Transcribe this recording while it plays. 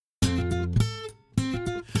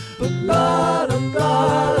La la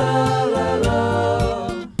la la la la.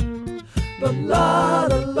 La la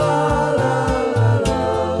la la la la.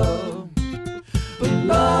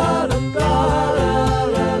 La la la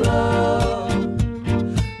la la.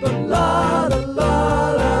 La la la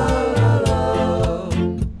la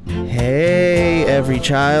la. Hey, every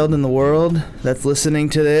child in the world that's listening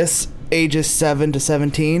to this, ages 7 to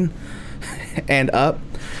 17 and up.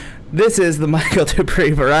 This is the Michael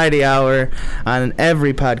Dupree Variety Hour on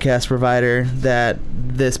every podcast provider that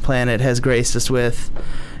this planet has graced us with,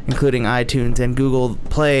 including iTunes and Google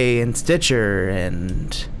Play and Stitcher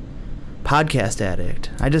and Podcast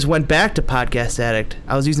Addict. I just went back to Podcast Addict.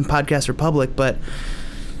 I was using Podcast Republic, but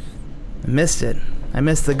I missed it. I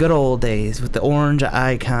missed the good old days with the orange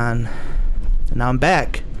icon. And now I'm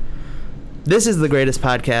back. This is the greatest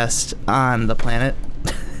podcast on the planet,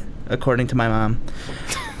 according to my mom.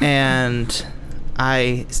 And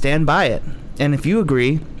I stand by it. And if you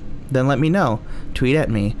agree, then let me know. Tweet at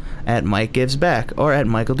me at Mike Gives Back or at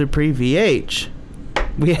Michael Dupree VH.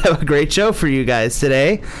 We have a great show for you guys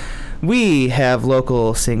today. We have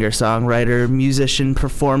local singer-songwriter, musician,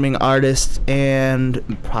 performing artist,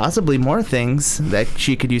 and possibly more things that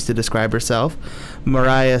she could use to describe herself.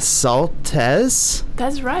 Moriah Sultes.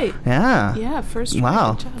 That's right. Yeah. Yeah, first try.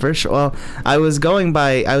 Wow. First. Well, I was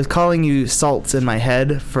calling you Salts in my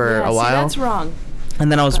head for a while. See, that's wrong.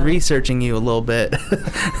 And then I was researching you a little bit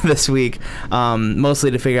this week, mostly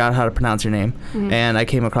to figure out how to pronounce your name. Mm-hmm. And I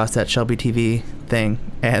came across that Shelby TV thing,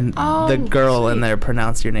 and the girl in there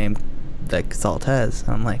pronounced your name like Sultes.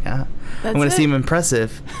 I'm like, I'm going to seem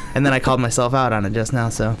impressive. And then I called myself out on it just now,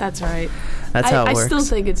 so. That's right. That's how it works. I still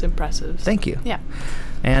think it's impressive. Thank you. Yeah.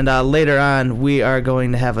 And later on, we are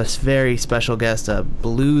going to have a very special guest, a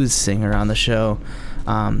blues singer on the show.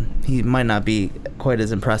 He might not be quite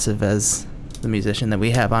as impressive as the musician that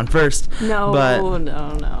we have on first. No.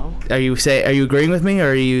 Are you agreeing with me,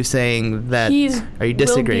 or are you saying that? Are you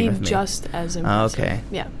disagreeing with me? Just as impressive. Okay.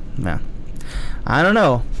 Yeah. Yeah. I don't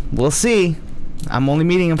know. We'll see. I'm only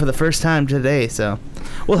meeting him for the first time today, so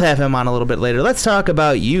we'll have him on a little bit later. Let's talk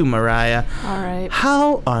about you, Moriah. All right.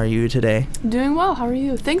 How are you today? Doing well. How are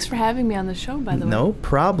you? Thanks for having me on the show, by the way. No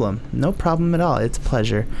problem. No problem at all. It's a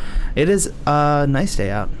pleasure. It is a nice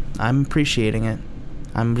day out. I'm appreciating it.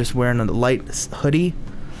 I'm just wearing a light hoodie,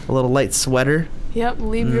 a little light sweater. Yep,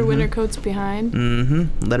 leave your winter coats behind.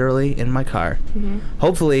 Mm-hmm. Literally in my car. Mm-hmm.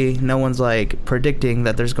 Hopefully no one's like predicting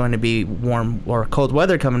that there's going to be warm or cold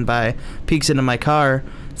weather coming by, peeks into my car,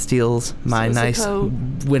 steals my nice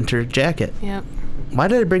winter jacket. Yep. Why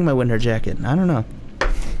did I bring my winter jacket? I don't know.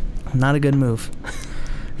 Not a good move.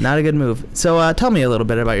 Not a good move. So tell me a little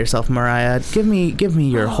bit about yourself, Moriah. Give me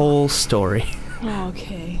your whole story.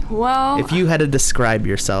 Okay. Well, if you had to describe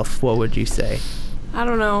yourself, what would you say? I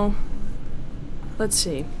don't know. Let's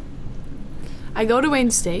see. I go to Wayne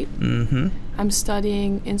State. Mm-hmm. I'm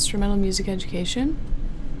studying instrumental music education.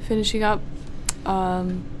 Finishing up. I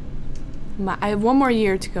have one more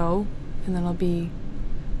year to go, and then I'll be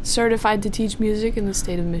certified to teach music in the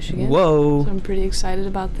state of Michigan. Whoa. So I'm pretty excited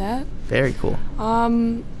about that. Very cool.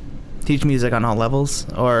 Teach music on all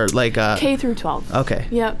levels, or like K through 12. Okay.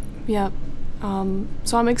 Yep.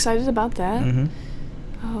 So I'm excited about that. Mm-hmm.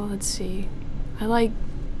 Oh, let's see. I like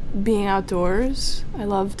being outdoors. I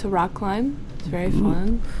love to rock climb. It's very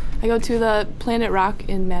fun. I go to the Planet Rock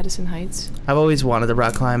in Madison Heights. I've always wanted to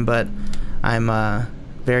rock climb, but I'm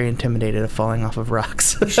very intimidated of falling off of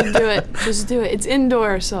rocks. You should do it. Just do it. It's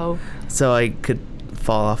indoor, so I could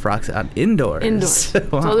fall off rocks indoors.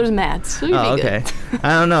 Wow. So there's mats. So you'd be okay. Good.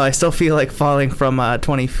 I don't know. I still feel like falling from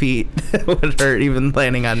 20 feet would hurt, even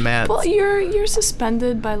landing on mats. Well, you're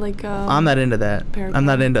suspended by like. I'm not into that. Paraglide. I'm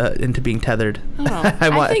not into being tethered. I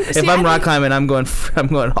don't know. If I'm rock climbing, I'm going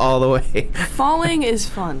all the way. Falling is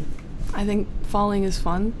fun. I think falling is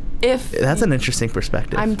fun. That's an interesting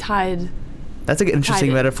perspective. I'm tied. That's an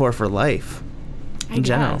interesting metaphor for life. In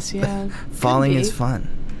general. Yeah. Falling is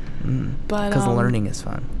fun. Because learning is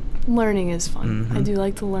fun. Learning is fun. Mm-hmm. I do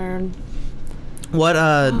like to learn. What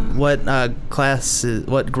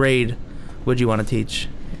grade would you want to teach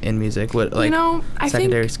in music? What, like, I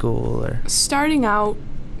secondary think school or starting out?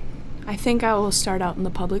 I think I will start out in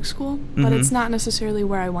the public school, but it's not necessarily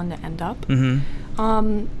where I want to end up.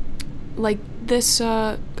 Mm-hmm. Like this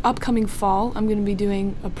upcoming fall, I'm going to be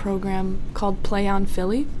doing a program called Play on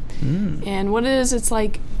Philly, and what it is, it's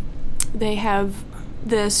like they have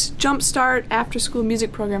this jumpstart after-school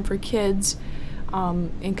music program for kids,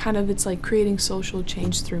 and kind of it's like creating social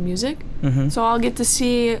change through music. Mm-hmm. So I'll get to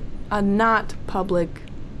see a not public,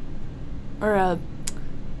 or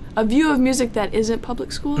a view of music that isn't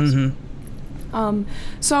public schools. Mm-hmm.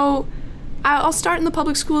 So I'll start in the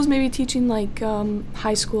public schools, maybe teaching like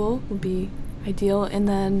high school would be ideal, and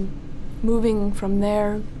then moving from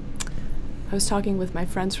there. I was talking with my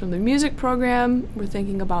friends from the music program. We're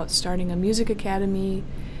thinking about starting a music academy,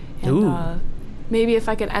 and maybe if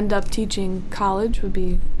I could end up teaching college would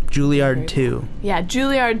be Juilliard 2. Cool. Yeah,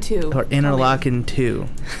 Juilliard 2. Or Interlochen 2.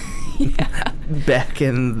 Yeah. Back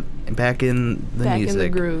in the Back music. in the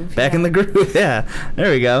groove. Back in the groove, yeah.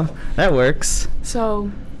 There we go. That works.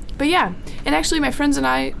 So, but yeah. And actually my friends and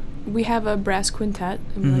I, we have a brass quintet,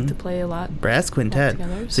 and we like to play a lot. Brass quintet.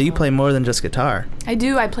 Together, so you play more than just guitar. I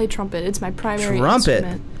do. I play trumpet. It's my primary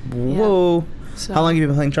instrument. Whoa. Yeah. So How long have you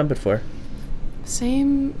been playing trumpet for?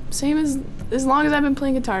 Same as long as I've been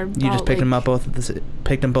playing guitar. You just picked them up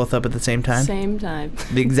picked them both up at the same time? Same time.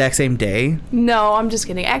 The exact same day? No, I'm just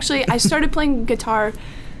kidding. Actually, I started playing guitar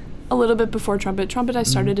a little bit before trumpet. Trumpet I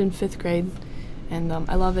started in 5th grade, and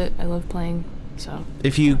I love it. I love playing. So.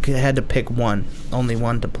 If you had to pick only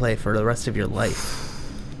one to play for the rest of your life.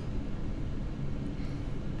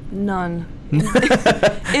 None.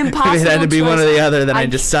 Impossible. If it had to be choice. one or the other, then I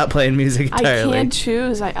just stopped playing music entirely. I can't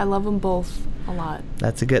choose. I love them both a lot.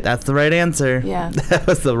 That's the right answer. Yeah. That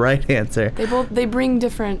was the right answer. They bring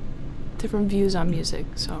different views on music.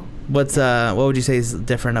 So. What would you say is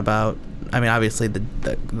different about? I mean, obviously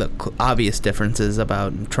the obvious differences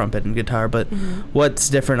about trumpet and guitar, but what's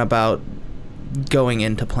different about going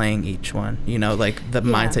into playing each one? You know, like the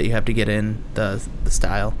mindset you have to get in, the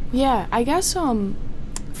style. Yeah, I guess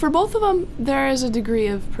for both of them there is a degree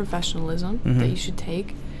of professionalism that you should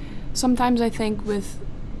take. Sometimes I think with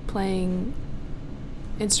playing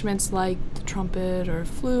instruments like the trumpet or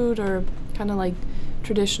flute or kind of like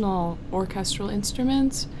traditional orchestral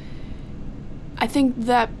instruments, I think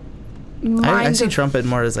that I see trumpet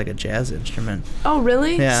more as like a jazz instrument. Oh,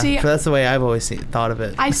 really? Yeah, see, that's the way I've always thought of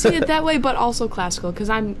it. I see it that way, but also classical, because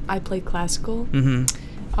I play classical.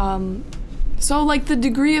 So like the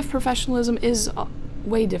degree of professionalism is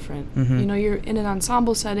way different. You know, you're in an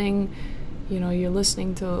ensemble setting. You know, you're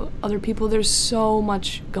listening to other people. There's so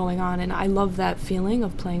much going on, and I love that feeling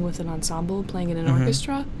of playing with an ensemble, playing in an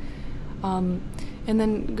orchestra. And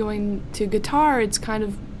then going to guitar, it's kind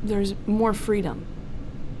of there's more freedom.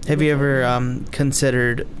 Have you ever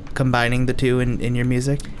considered combining the two in your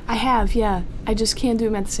music? I have, yeah. I just can't do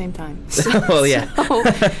them at the same time. Well, yeah.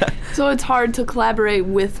 So it's hard to collaborate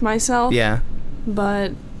with myself. Yeah.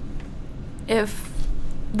 But if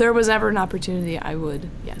there was ever an opportunity, I would,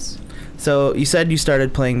 yes. So you said you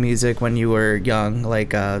started playing music when you were young,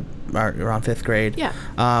 like around 5th grade. Yeah.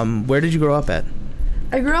 Where did you grow up at?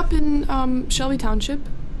 I grew up in Shelby Township.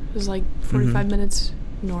 It was like 45 minutes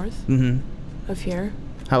north of here.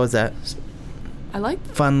 How was that? I liked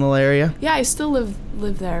it. Fun little area? Yeah, I still live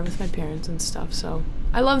there with my parents and stuff, so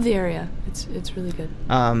I love the area. It's really good.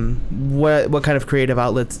 What kind of creative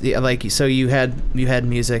outlets, like, so you had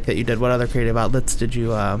music that you did. What other creative outlets did you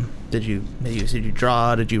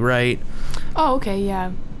draw? Did you write? Oh, okay,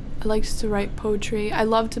 yeah. I liked to write poetry. I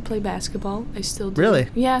love to play basketball. I still do. Really?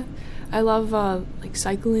 Yeah. I love like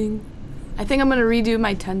cycling. I think I'm gonna redo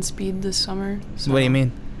my 10-speed this summer. So. What do you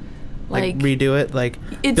mean? Like redo it? Like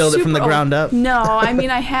build it from the ground up? No, I mean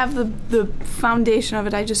I have the foundation of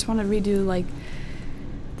it. I just want to redo like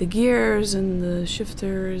the gears and the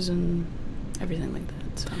shifters and everything like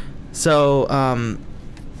that. So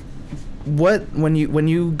when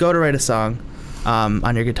you go to write a song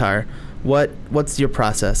on your guitar, what's your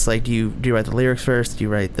process? Like do you write the lyrics first? Do you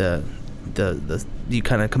write the you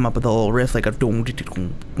kind of come up with a little riff like a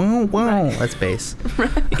wow, that's bass.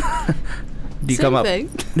 Right. Do you same come up? Thing.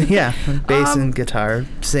 Yeah, bass and guitar,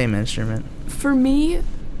 same instrument. For me,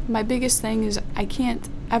 my biggest thing is I can't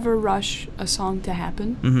ever rush a song to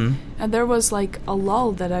happen. And there was like a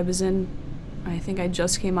lull that I was in. I think I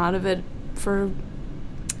just came out of it for,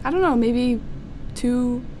 I don't know, maybe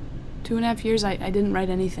 2.5 years. I didn't write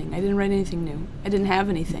anything. I didn't write anything new. I didn't have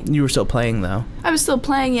anything. You were still playing though. I was still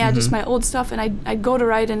playing, yeah, just my old stuff, and I'd go to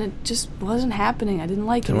write and it just wasn't happening. I didn't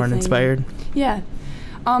like anything. You weren't inspired? Yeah.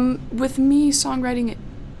 With me, songwriting,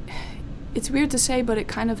 it's weird to say, but it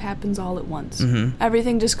kind of happens all at once.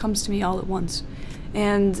 Everything just comes to me all at once.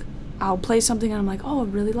 And I'll play something and I'm like, oh, I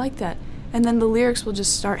really like that. And then the lyrics will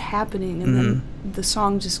just start happening, and then the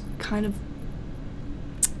song just kind of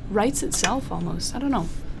writes itself almost. I don't know.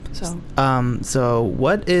 So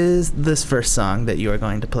what is this first song that you are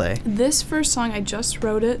going to play? This first song, I just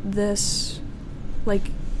wrote it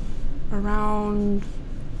like, around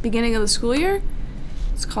beginning of the school year.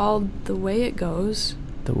 It's called The Way It Goes.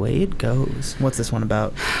 The Way It Goes. What's this one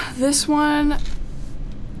about? This one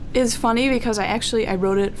is funny because I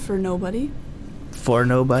wrote it for nobody. For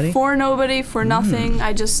nobody? For nobody, for nothing.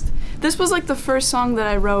 This was like the first song that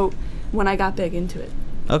I wrote when I got big into it.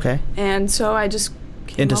 Okay. And so I just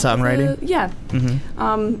came into up songwriting? with yeah.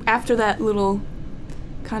 Mm-hmm. After that little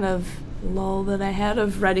kind of lull that I had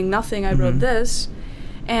of writing nothing, I wrote this.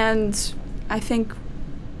 And I think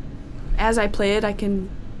as I play it, I can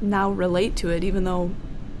now relate to it, even though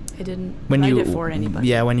I didn't write it for anybody.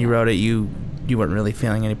 Yeah, when you wrote it, you weren't really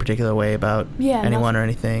feeling any particular way about anyone or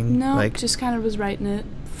anything? No, just kind of was writing it.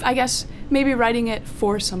 I guess maybe writing it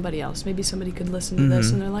for somebody else. Maybe somebody could listen to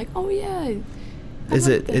this and they're like, oh, yeah.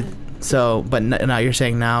 But now you're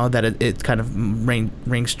saying now that it kind of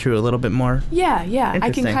rings true a little bit more? Yeah.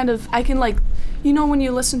 I can like, when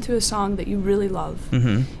you listen to a song that you really love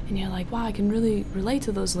and you're like, wow, I can really relate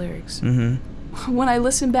to those lyrics. Mm-hmm. When I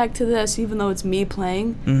listen back to this, even though it's me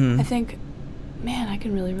playing, I think, man, I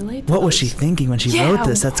can really relate to What was she thinking when she wrote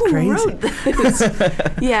this? That's crazy. Wrote this?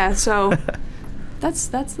 Yeah, so that's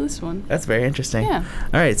this one. That's very interesting. Yeah.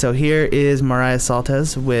 All right, so here is Moriah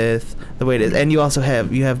Sultes with The Way It Is. And you also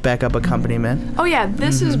have backup accompaniment. Oh, yeah,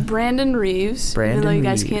 this is Brandon Reeves. Brandon even though you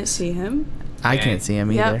guys Reeves. can't see him. I can't see him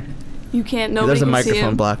either. Yep. You can't, nobody There's a can see microphone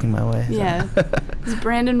him. blocking my way. So. Yeah. It's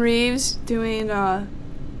Brandon Reeves doing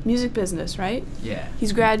music business, right? Yeah.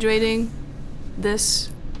 He's graduating this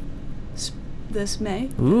May.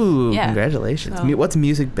 Ooh, yeah. Congratulations. So. What's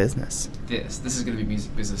music business? This is going to be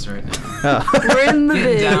music business right now. Oh. We're in the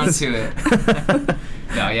Getting down biz. to it.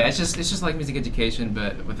 No, yeah, it's just like music education,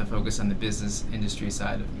 but with a focus on the business industry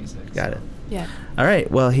side of music. Got it. Yeah. All right,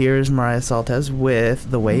 well, here's Moriah Sultes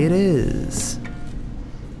with The Way It Is.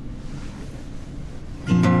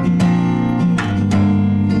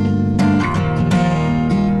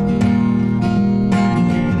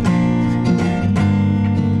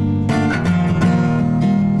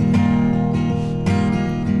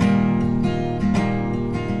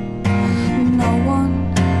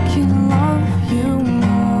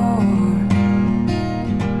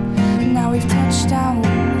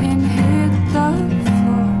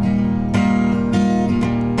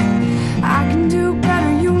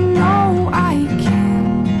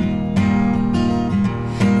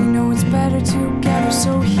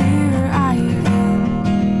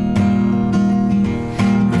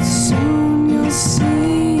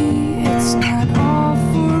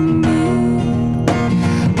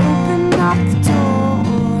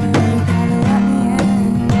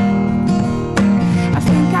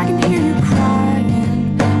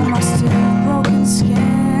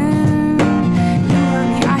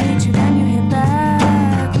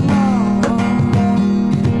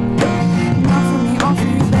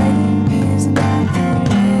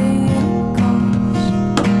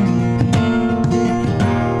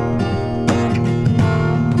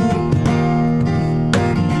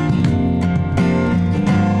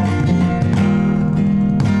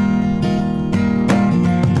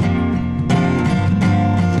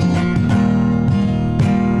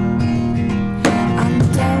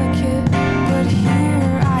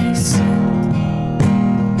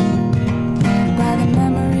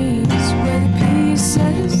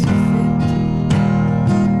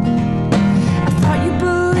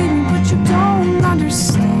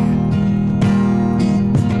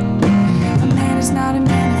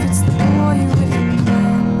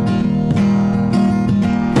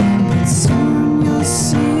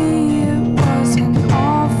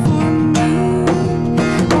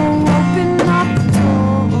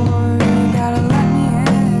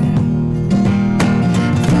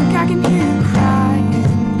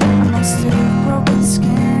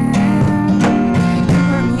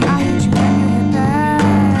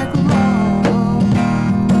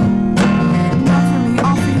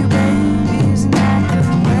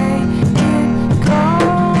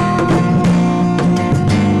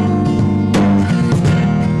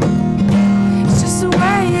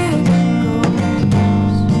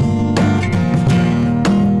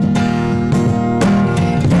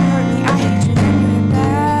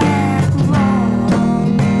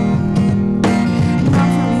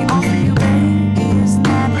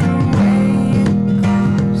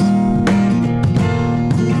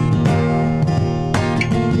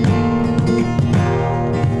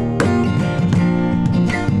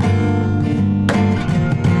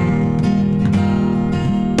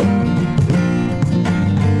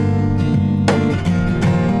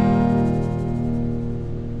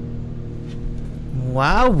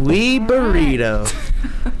 Wowee burrito.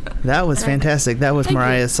 That was fantastic. That was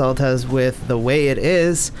Moriah Sultes with The Way It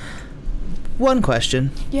Is. One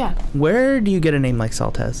question. Yeah. Where do you get a name like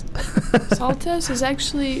Sultes? Sultes is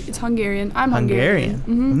actually, it's Hungarian. I'm Hungarian.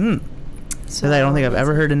 Mm-hmm. So Because I don't think I've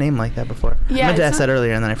ever heard a name like that before. Yeah, I meant to it's ask that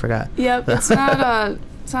earlier and then I forgot. Yep, it's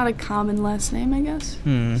not a common last name, I guess.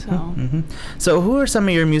 So So who are some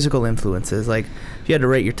of your musical influences? Like, if you had to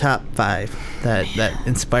rate your top 5 that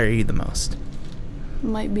inspire you the most.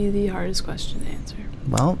 might be the hardest question to answer.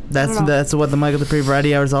 Well, I don't know. that's what the Michael Dupree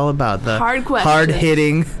Variety Hour is all about. The Hard question.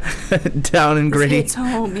 hard-hitting, down and This gritty. hits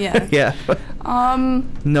home, yeah. Yeah.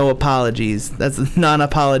 No apologies. That's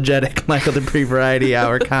non-apologetic Michael Dupree Variety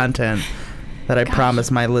Hour content that I promise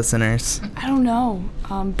my listeners. I don't know.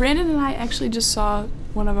 Brandon and I actually just saw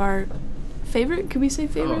one of our favorite. Could we say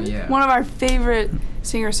favorite? Oh, yeah. One of our favorite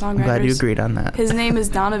singer-songwriters. I'm glad you agreed on that. His name is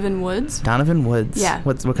Donovan Woods. Donovan Woods. Yeah.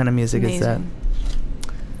 What kind of music is that? Amazing.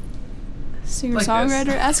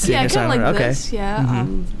 Singer-songwriter-esque. Like Yeah, kind of like Singer-songwriter, okay. this. Yeah.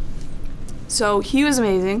 Mhm. So he was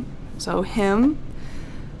amazing. So him.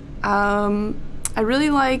 I really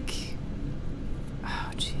like.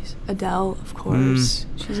 Oh jeez, Adele, of course.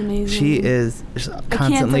 She's amazing. She is can't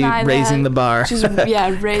constantly deny raising that. the bar. She's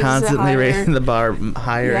raises Constantly it higher. raising the bar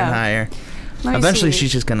higher Yeah. and higher. Let me Eventually, see.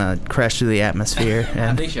 she's just gonna crash through the atmosphere. I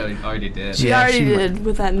And think she already did. She Yeah, already she- did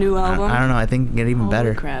with that new I album. don't know. I think it get even Holy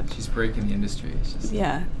better. crap. She's breaking the industry. It's just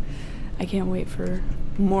Yeah. I can't wait for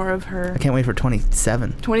more of her. I can't wait for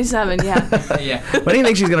 27. 27, yeah. yeah. When do you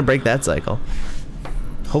think she's gonna break that cycle?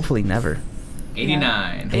 Hopefully never.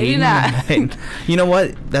 89. 89. You know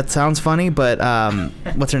what? That sounds funny, but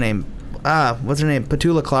what's her name?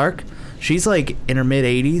 Petula Clark. She's like in her mid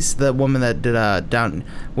 80s. The woman that did down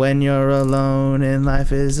when you're alone and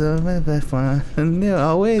life is fun and you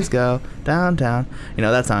always go downtown. You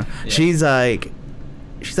know that song. Yeah. She's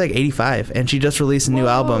like 85 and she just released a new Whoa.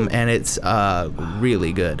 album and it's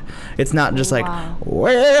really good. It's not just like, Wow.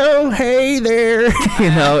 well, hey there.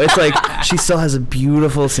 You know, it's like she still has a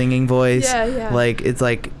beautiful singing voice. Yeah. Like it's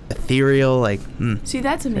like ethereal, like See,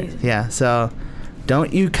 that's amazing. yeah, so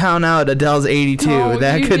don't you count out Adele's 82. No,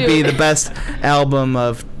 that you could do. be the best album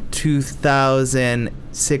of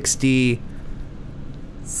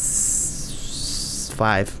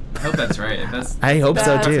 2065. I hope that's right. I hope so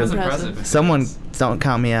That's too. That's impressive. impressive. Someone don't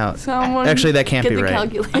count me out. Someone Actually, that can't get be the right.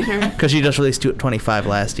 calculator. Because she just released 25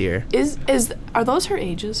 last year. Are those her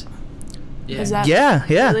ages? Yeah. Is that Yeah.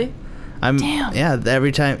 really? Yeah,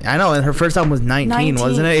 every time. I know, and her first album was 19,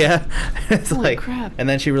 wasn't it? Yeah. It's Holy like, crap. and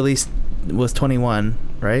then she was 21,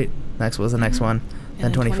 right? Next was the next one. And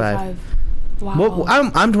Then 25. Wow. Well,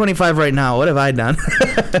 I'm 25 right now. What have I done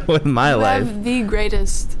with my you life? have the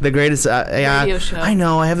greatest. The greatest Radio show. I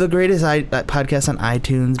know. I have the greatest podcast on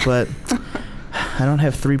iTunes, but I don't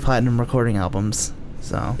have 3 platinum recording albums.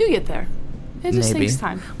 So You get there. It just maybe takes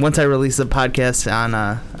time. once I release the podcast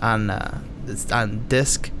on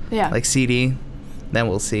disc, Yeah. like CD, then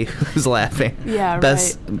we'll see who's laughing. Yeah,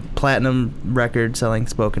 Best platinum record selling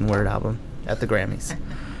spoken word album at the Grammys.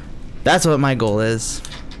 That's what my goal is.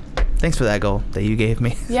 Thanks for that goal that you gave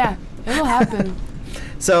me. Yeah, it'll happen.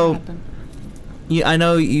 So, It'll happen. I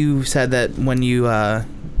know you said that when you're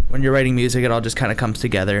writing music, it all just kind of comes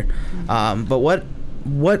together. Mm-hmm. But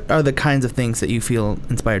what are the kinds of things that you feel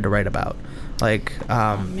inspired to write about? Like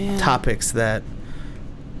man. topics that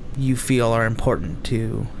you feel are important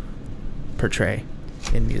to portray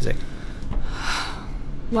in music.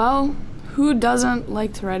 Well, who doesn't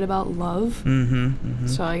like to write about love? Mm-hmm.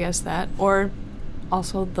 So I guess that, or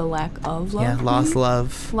also the lack of love. Yeah, lost maybe?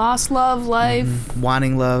 love. Lost love, life.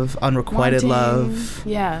 Wanting love, unrequited wanting- love,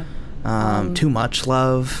 Yeah. too much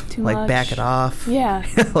love, Too like much. back it off. Yeah.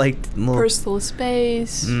 Like little, Personal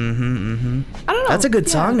space. Mm-hmm. I don't know. That's a good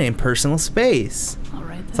yeah. song name, Personal Space. All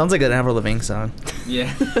right. Then. Sounds like an Avril Lavigne song.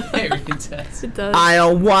 Yeah. It really does. It does. I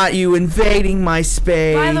don't want you invading my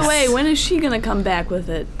space. By the way, when is she gonna come back with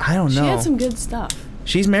it? I don't know. She had some good stuff.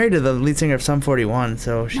 She's married to the lead singer of Sum 41,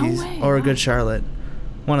 so she's way, or a wow. Good Charlotte.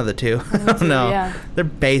 One of the two. I of the don't two, know. yeah. They're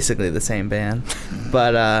basically the same band.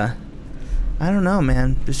 But I don't know,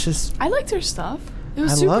 man. It's just I liked her stuff. It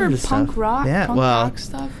was I super loved the punk stuff. rock. Yeah, punk well, rock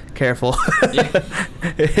stuff. careful. Yeah.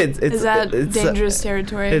 It's Is that it's, dangerous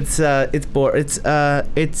territory? It's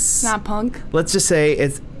not punk. let's just say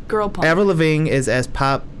it's Girl punk. Avril Lavigne is as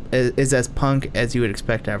punk as you would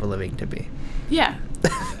expect Avril Lavigne to be. Yeah.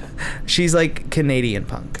 She's like Canadian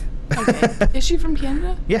punk. Okay. Is she from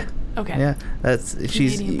Canada? Yeah. Okay. Yeah, that's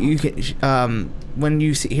she's Canadian you punk. can when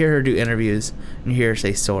you hear her do interviews and you hear her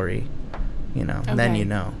say sorry, you know, then Okay. you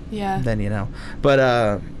know. Yeah. Then you know. But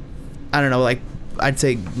I don't know, like I'd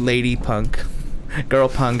say lady punk, girl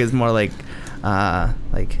punk is more like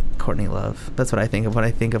Courtney Love. That's what I think of when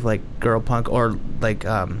I think of like girl punk or like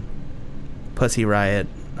Pussy Riot,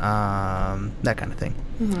 that kind of thing.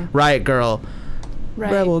 Mhm. Riot Girl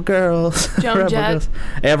Right. Rebel Girls. Joan Rebel Jett. Girls.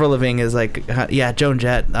 Avril Lavigne is like, Joan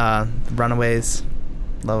Jett, Runaways.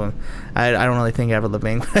 Love them. I don't really think Avril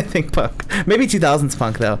Lavigne, but I think punk. Maybe 2000s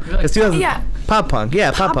punk though. Really? 'Cause 2000s Yeah. Pop punk.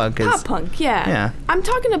 Yeah, pop punk is. Pop punk, yeah. Yeah. I'm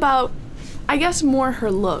talking about, I guess, more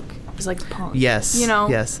her look is like punk. Yes. You know?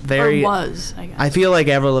 Yes. Very. Or was, I guess. I feel like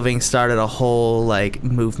Avril Lavigne started a whole like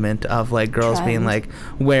movement of like girls Trend. being like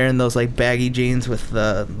wearing those like baggy jeans with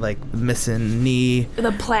the like missing knee,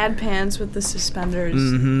 The plaid pants with the suspenders.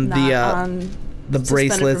 Mhm, Not the, on the suspended from your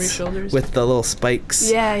bracelets shoulders. with the little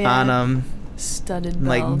spikes Yeah, yeah. on them. Studded belts.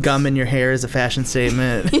 Like gum in your hair is a fashion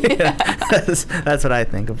statement. Yeah. That's what I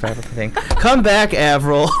think of Avril Lavigne. Come back,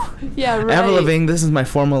 Avril. Yeah, right. Avril Lavigne, this is my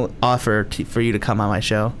formal offer for you to come on my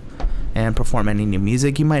show and perform any new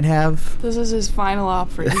music you might have. This is his final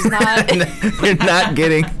offer. He's not. You're not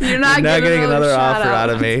getting. You're not getting getting another another offer shout out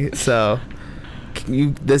of out. me. So,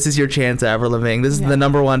 this is your chance, Avril Lavigne. This is Yeah. the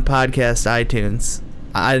 #1 podcast iTunes.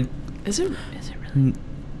 Is it really?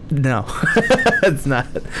 No, it's not.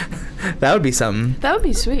 That would be something. That would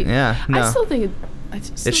be sweet. Yeah, no. I still think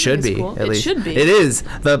It should be, cool. at least. It should be. It is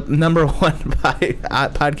the #1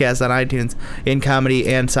 podcast on iTunes in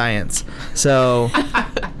comedy and science. So,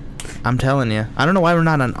 I'm telling you. I don't know why we're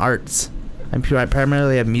not on arts. I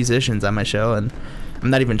primarily have musicians on my show, and I'm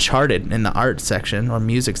not even charted in the arts section or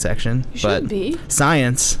music section. You but should be.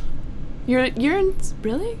 Science, You're in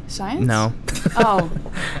really science? no. Oh.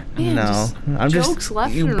 Man, No, I'm jokes just.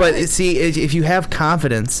 left and But right. see, if you have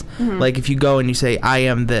confidence, Mhm. like if you go and you say, "I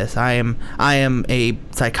am this. I am a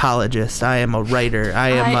psychologist. I am a writer. I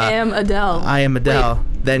am Adele. I am Adele."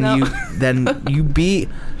 Wait, then no. you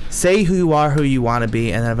say who you are, who you want to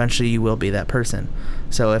be, and then eventually you will be that person.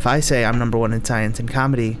 So if I say I'm #1 in science and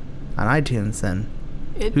comedy on iTunes, then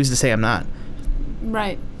who's to say I'm not?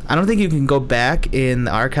 Right. I don't think you can go back in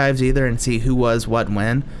the archives either and see who was what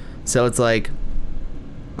when. So it's like,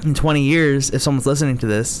 in 20 years, if someone's listening to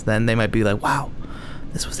this, then they might be like, wow,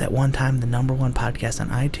 this was at one time the #1 podcast on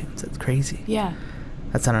iTunes. That's crazy. Yeah.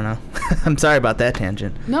 I don't know. I'm sorry about that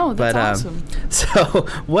tangent. No, that's But, awesome. So,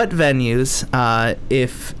 what venues,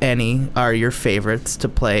 if any, are your favorites to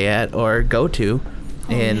play at or go to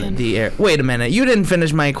in man. the air? Wait a minute. You didn't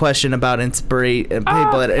finish my question about people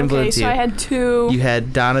that influence okay, so you. I had two. You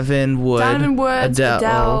had Donovan Wood, Woods,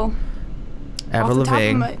 Adele. Avril Off the top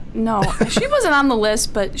of Lavigne. no, she wasn't on the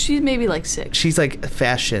list, but she's maybe like 6. She's like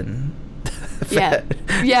fashion. Yeah.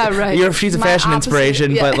 Yeah, right. She's a My fashion opposite,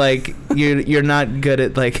 inspiration, yeah. but like you're not good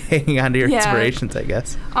at like hanging on to your Yeah. inspirations, I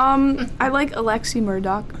guess. I like Alexi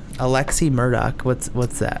Murdoch. Alexi Murdoch. What's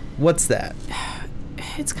that? What's that?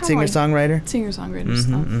 It's kind of Singer like songwriter. singer-songwriter Mhm,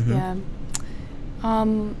 stuff. mhm.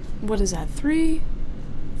 Yeah. What is that? 3,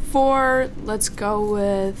 4. Let's go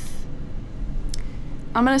with.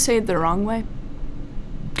 I'm gonna say it the wrong way.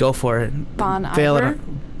 Go for it. Bon Fail Iver. it.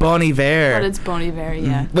 Bon Iver. But it's Bon Iver,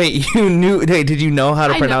 yeah. Wait, you knew? Hey, did you know how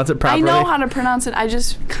to pronounce it properly? I know how to pronounce it. I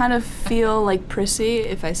just kind of feel like prissy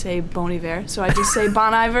if I say Bon Iver, so I just say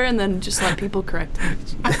Bon Iver and then just let people correct me.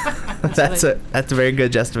 That's a very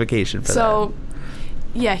good justification for So,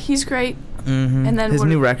 yeah, he's great. that. Mm-hmm. and then his what-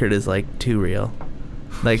 new record is like too real,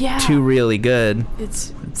 like Yeah. too really good.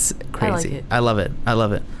 It's It's I crazy. like it. I love it. I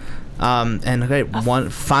love it. And okay, one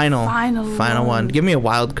final final one. one. Give me a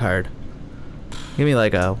wild card. Give me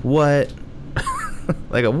like a what?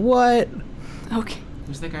 Like a what? okay.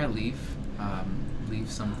 Who's that guy? Leaf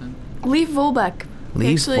something. Leaf Volbeck.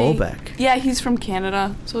 Leaf Actually, Volbeck. Yeah, he's from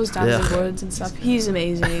Canada. So is Donovan Ugh. Woods and stuff. He's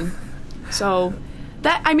amazing. So,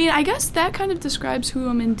 I guess that kind of describes who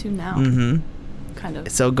I'm into now. Mm-hmm. Kind of.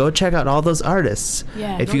 So go check out all those artists.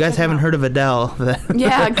 Yeah. If go you guys check haven't them heard of Adele, then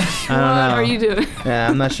Yeah. I What don't know. are you doing? Yeah,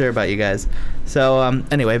 I'm not sure about you guys. So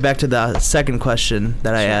anyway, back to the second question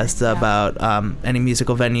that I Sure, asked yeah. about any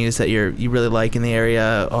musical venues that you really like in the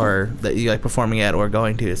area or that you like performing at or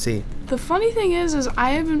going to see. The funny thing is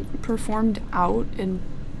I haven't performed out in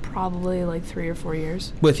probably like 3 or 4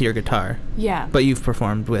 years. With your guitar. Yeah. But you've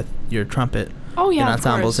performed with your trumpet Oh yeah. in of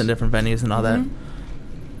ensembles course. in different venues and all Mhm.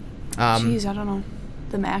 that. Jeez, I don't know.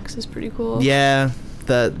 The Max is pretty cool. Yeah,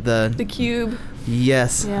 the The Cube.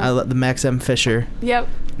 yes, Yeah. I love the Max M. Fisher. Yep.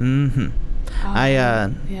 Mm-hmm. Yeah.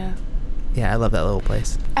 Yeah, I love that little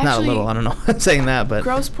place. Not a Actually, little, I don't know. I'm saying that, but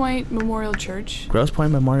Grosse Pointe Memorial Church. Grosse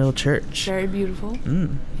Pointe Memorial Church. Very beautiful.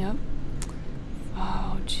 Mm. Yep.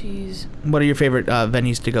 Oh, jeez. What are your favorite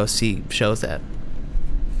venues to go see shows at?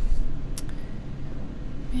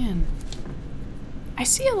 Man. I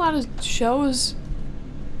see a lot of shows.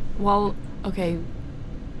 Well, okay.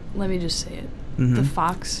 Let me just say it. Mhm. The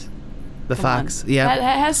Fox. The Come on. Fox. Yeah.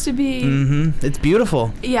 That has to be. Mm-hmm. It's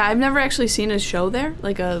beautiful. Yeah, I've never actually seen a show there.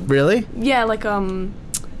 Like a. Really? Yeah, like an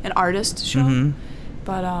artist show. Mm-hmm.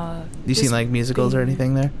 But You seen just like musicals or being-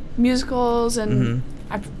 anything there? Musicals, and Mhm.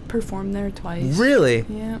 I've performed there twice. Really?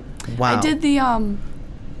 Yeah. Wow. I did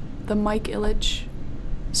the Mike Ilitch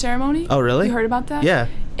ceremony. Oh, really? You heard about that? Yeah.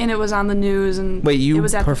 And it was on the news, and Wait, you it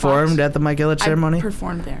was at performed the at the Mike Ilitch ceremony? I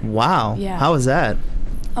performed there. Wow. Yeah. How was that?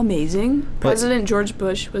 Amazing. President George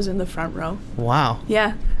Bush was in the front row. Wow.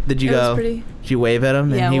 Yeah. Did you It was go? pretty- Did you wave at him?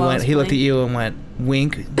 Yeah, And he while I went. was He looked at playing. you and went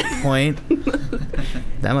wink, point.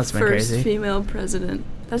 That must have been First crazy. female president.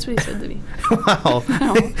 That's what he said to me. Wow.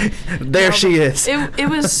 No. There No, she but is. It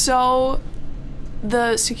was so.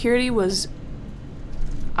 The security was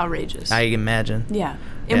outrageous. I imagine. Yeah.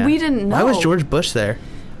 And Yeah. we didn't know. Why was George Bush there?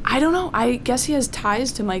 I don't know. I guess he has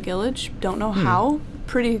ties to Mike Ilitch. Don't know how.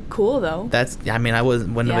 Pretty cool though. That's. I mean,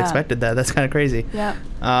 wouldn't have Yeah. expected that. That's kind of crazy. Yeah.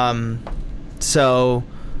 So,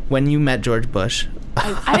 when you met George Bush,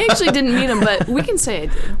 I actually didn't meet him, but we can say I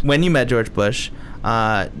did. when you met George Bush,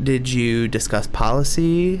 did you discuss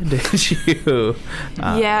policy? Did you?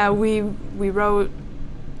 Yeah, we wrote.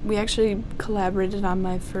 We actually collaborated on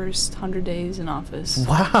my first 100 days in office.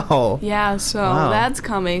 Wow. Yeah, so Wow. that's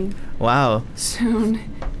coming Wow. soon.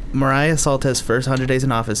 Mariah Sultes' first 100 days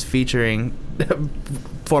in office, featuring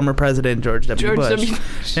former President George W. George Bush. W.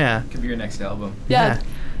 Bush. Yeah. Could be your next album. Yeah.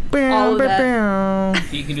 All of that.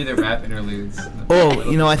 You can do the rap interludes. Oh,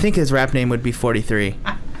 you know, I think his rap name would be 43.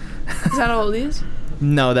 Is that all it is?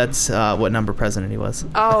 No, that's what number president he was.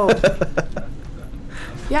 Oh.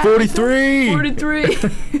 Yeah. 43! 43.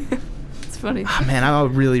 It's funny. Oh, man, I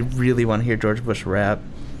really, really want to hear George Bush rap.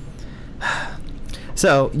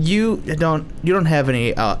 So you don't have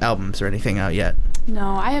any albums or anything out yet.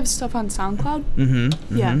 No, I have stuff on SoundCloud.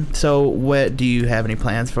 Mm-hmm. Yeah. So what do you have any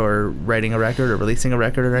plans for writing a record or releasing a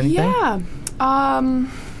record or anything? Yeah.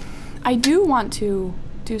 I do want to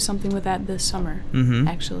do something with that this summer, Mm-hmm.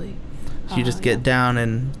 actually. So you just get down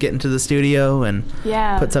and get into the studio and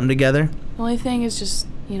Yeah. put something together? The only thing is just,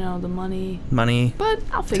 the money. Money? But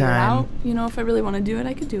I'll figure it Time. out. If I really want to do it,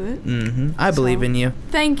 I could do it. Mm-hmm. I believe So- in you.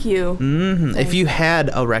 Thank you. Mm-hmm. If Thank you you. had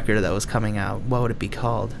a record that was coming out, what would it be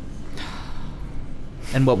called?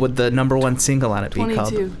 And what would the number one single on it be 22.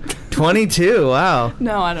 called? 22, wow.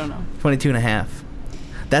 No, I don't know. 22 and a half.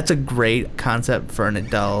 That's a great concept for an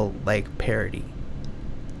Adele, parody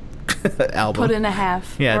album. Put in a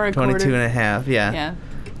half. Yeah, or a 22 quarter. and a half, yeah. Yeah.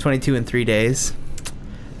 22 in 3 days.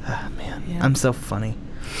 Ah, man, Yeah. I'm so funny.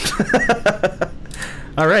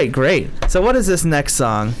 All right, great. So what is this next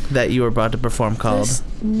song that you were about to perform called? This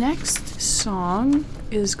next song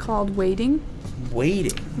is called Waiting.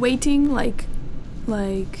 Waiting. Waiting, like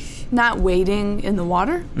not waiting in the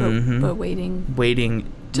water, but, Mhm. but waiting. Waiting.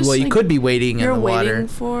 Just Well, you like could be waiting in You're the water. waiting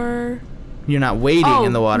for. You're not waiting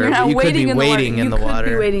in the water, You're but not you could waiting be in waiting the in the water. You water.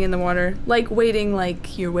 could be waiting in the water. Like waiting,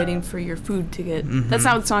 like you're waiting for your food to get. Mhm. That's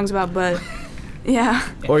not what the song's about, but yeah.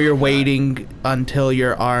 Or you're waiting until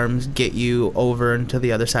your arms get you over into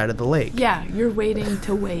the other side of the lake. Yeah, you're waiting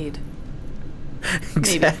to wade. Exactly.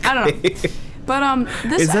 Maybe. I don't know. But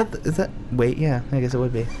this Is that wait? Yeah, I guess it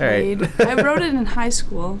would be. All right. wade. I wrote it in high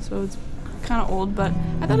school, so it's kind of old, but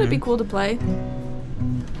I thought it'd be Mhm. cool to play.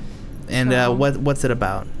 And So- what's it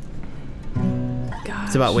about? Gosh.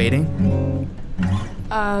 It's about waiting.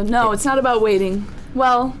 No, it's not about waiting.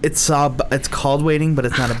 Well, It's called waiting, but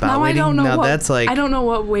it's not about now waiting. I don't know now what that's like I don't know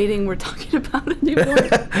what waiting we're talking about anymore.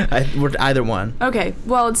 we're either one. Okay,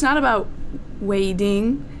 well, it's not about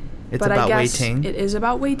waiting. It's but about I guess waiting. It is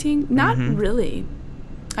about waiting. Not Mhm. really.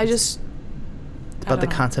 I just. It's I about the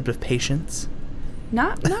don't know. concept of patience.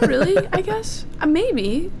 Not really. I guess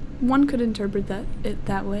maybe one could interpret it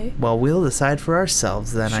that way. Well, we'll decide for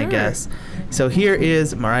ourselves then, I Sure. guess. So here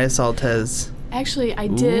is Mariah Sultes. Actually, I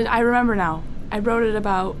Ooh. did. I remember now. I wrote it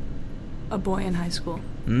about a boy in high school.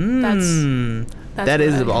 That's That's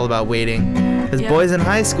what I- all about waiting. Because Yeah. boys in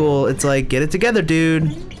high school, it's like, get it together,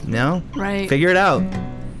 dude. No? Right. Figure it out.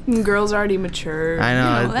 And girls already matured. I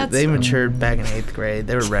know. that's- They matured back in 8th grade.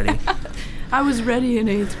 They were ready. I was ready in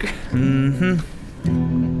 8th grade.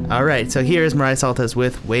 Mm-hmm. All right. So here's Mariah Sultes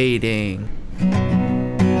with Waiting.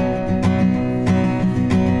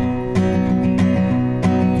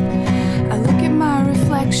 I look at my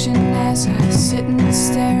reflection as I sit and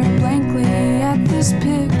stare blankly at this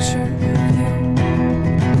picture of you.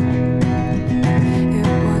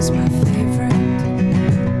 It was my favorite.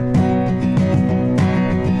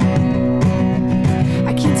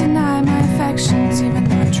 I can't deny my affections, even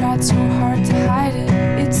though I tried so hard to hide it.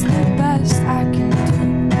 It's the best I can do.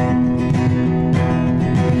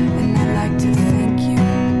 And I'd like to thank you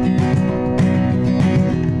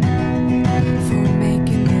for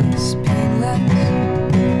making this painless.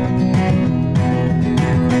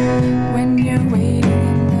 When you're waiting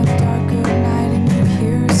in the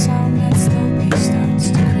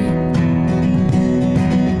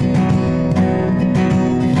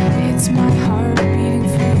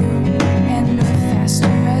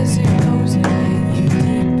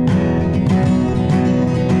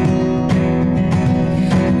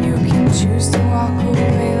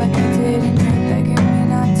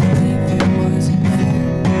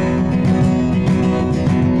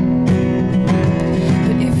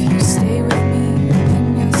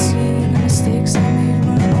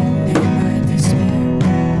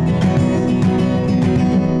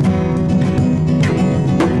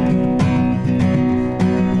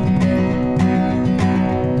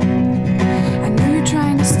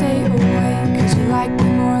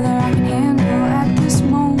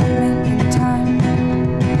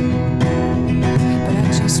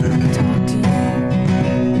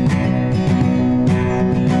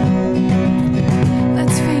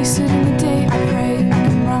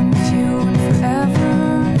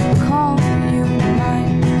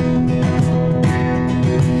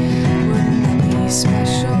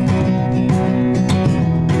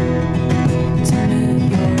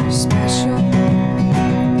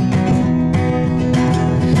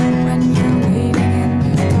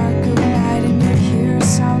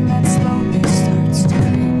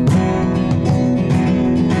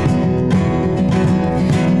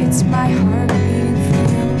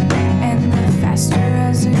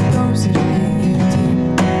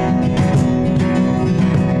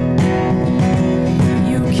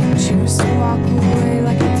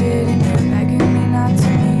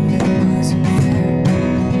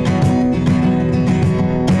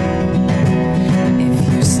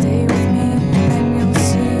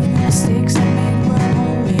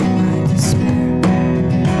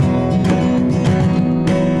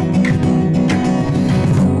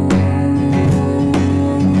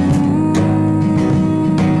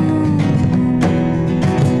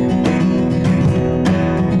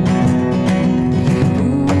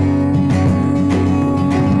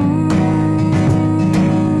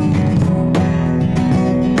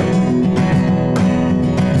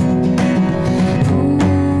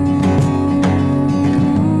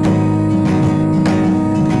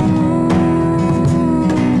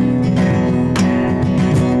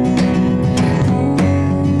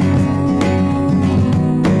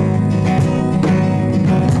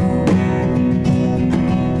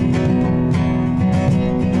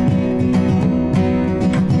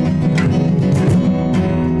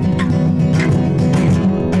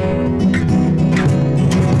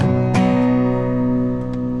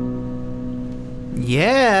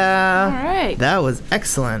Yeah. All right. That was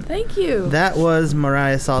excellent. Thank you. That was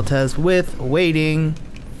Moriah Sultes with Waiting.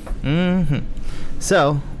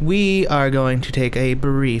 So, we are going to take a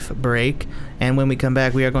brief break, and when we come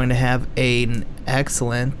back, we are going to have an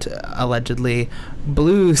excellent, allegedly,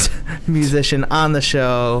 blues musician on the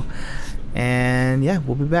show. And yeah,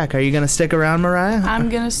 we'll be back. Are you going to stick around, Moriah? I'm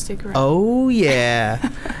going to stick around. Oh, yeah.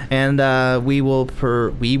 And we will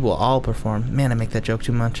all perform. Man, I make that joke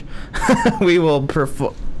too much. We will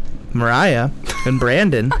perform. Moriah and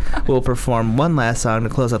Brandon will perform one last song to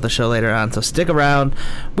close out the show later on. So stick around.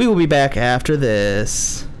 We will be back after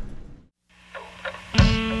this.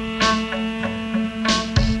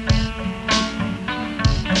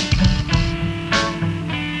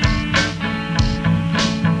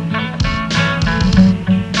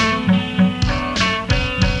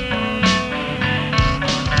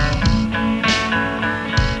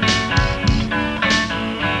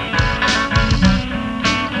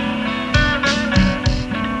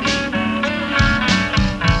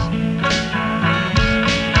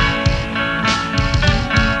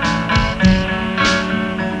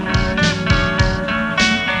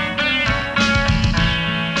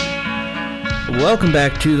 Welcome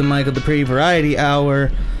back to the Michael Dupree Variety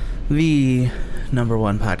Hour, the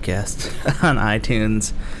 #1 podcast on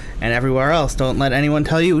iTunes and everywhere else. Don't let anyone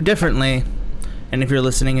tell you differently. And if you're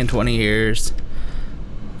listening in 20 years,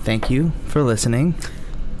 thank you for listening.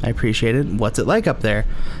 I appreciate it. What's it like up there?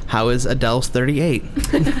 How is Adele's 38?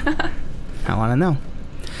 I want to know.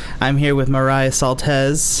 I'm here with Moriah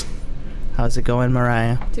Sultes. How's it going,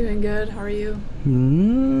 Moriah? Doing good. How are you?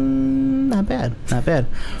 Not bad. Not bad.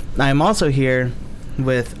 I'm also here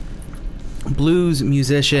with blues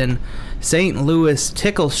musician St. Louis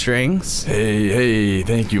Ticklestrings. Hey,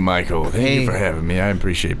 thank you, Michael. Thank you for having me. I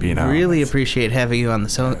appreciate being on. Really appreciate having you on the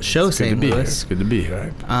show, St. Louis. It's good to be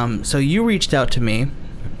here. So you reached out to me.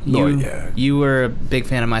 You were a big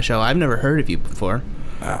fan of my show. I've never heard of you before.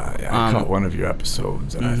 I caught one of your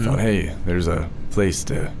episodes, and I thought, hey, there's a place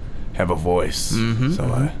to have a voice.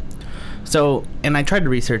 So, and I tried to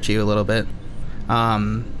research you a little bit.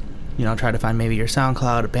 Try to find maybe your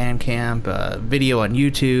SoundCloud, a Bandcamp, a video on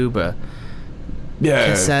YouTube,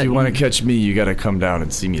 if you want to catch me, you got to come down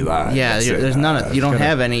and see me live. Yeah, there's none. You don't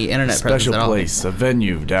have any internet presence at all. Special place, a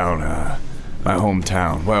venue down my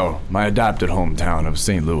hometown. Well, my adopted hometown of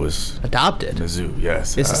St. Louis. Adopted? Mizzou,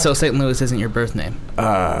 yes. So St. Louis isn't your birth name?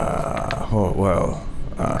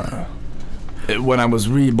 When I was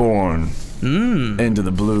reborn into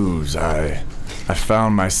the blues, I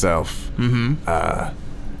found myself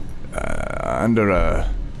under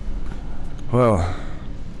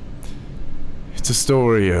it's a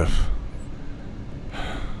story of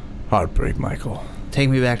heartbreak, Michael. Take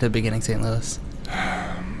me back to the beginning, St. Louis.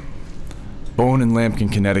 Born in Lambkin,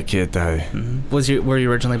 Connecticut. Were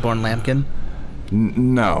you originally born in Lambkin?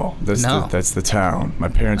 No, that's the town. My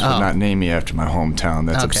parents would not name me after my hometown.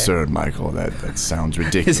 That's absurd, Michael. That sounds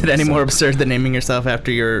ridiculous. Is it any more absurd than naming yourself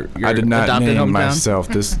after your I did not adopted name hometown? myself.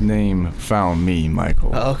 This name found me,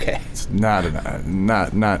 Michael. Oh, okay. It's not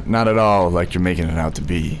at all like you're making it out to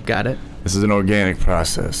be. Got it. This is an organic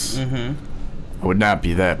process. I would not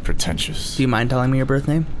be that pretentious. Do you mind telling me your birth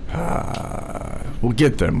name? We'll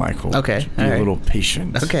get there, Michael. Okay. Just be a little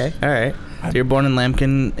patient. Okay. All right. So you're born in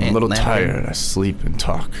Lambkin. I'm a little tired. I sleep and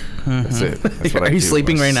talk. That's it. That's what I do. Are you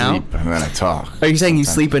sleeping right now? Sleep and then I talk. Are you saying you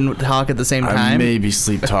sleep and talk at the same time? I may be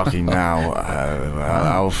sleep talking now.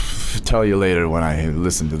 I'll tell you later when I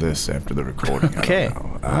listen to this after the recording. Okay. I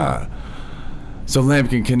don't know. So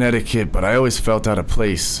Lambkin, Connecticut, but I always felt out of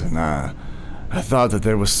place, and I thought that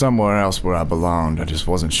there was somewhere else where I belonged. I just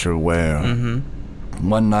wasn't sure where.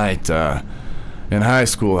 One night in high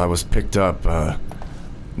school, I was picked up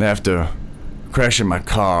after crashing my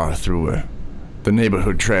car through the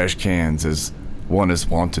neighborhood trash cans, as one is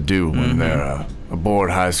wont to do when they're a bored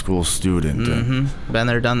high school student. Been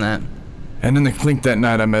there, done that. And in the clink that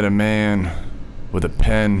night, I met a man with a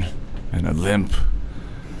pen and a limp.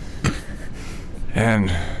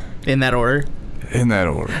 And in that order? In that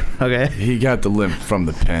order. Okay. He got the limp from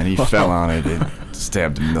the pen. He fell on it. It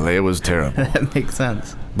stabbed him in the leg. It was terrible. That makes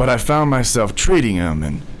sense. But I found myself treating him,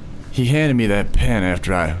 and he handed me that pen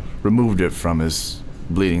after I removed it from his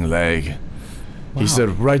bleeding leg. Wow. He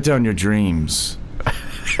said, "Write down your dreams."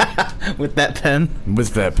 With that pen?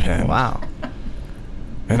 With that pen. Wow.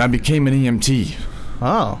 And I became an EMT.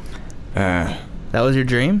 Oh. That was your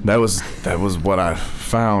dream? That was what I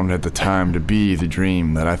found at the time to be the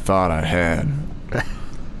dream that I thought I had.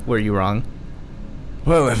 Were you wrong?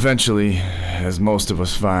 Well, eventually, as most of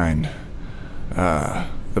us find,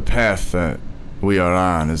 the path that we are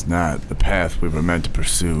on is not the path we were meant to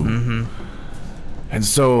pursue. And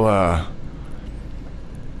so,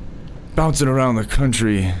 bouncing around the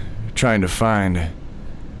country trying to find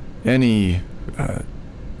any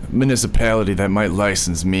municipality that might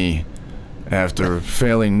license me after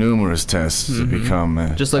failing numerous tests to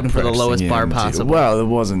become just looking for the lowest bar possible. Well, it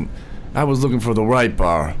wasn't. I was looking for the right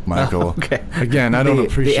bar, Michael. Oh, okay. Again, I don't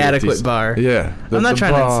appreciate the adequate these. bar. Yeah. I'm not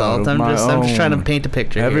trying to insult. I'm just trying to paint a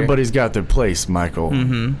picture. Everybody's got their place, Michael.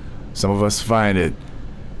 Mm-hmm. Some of us find it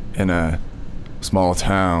in a small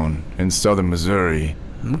town in southern Missouri.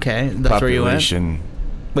 Okay, that's where you went.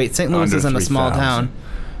 Wait, St. Louis isn't a small town.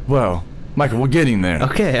 Well, Michael, we're getting there.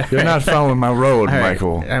 Okay, you're not following my road, right.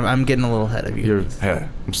 Michael. I'm getting a little ahead of you.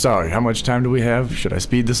 I'm sorry. How much time do we have? Should I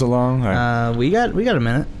speed this along? We got a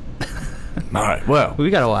minute. All right. Well, we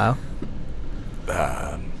got a while.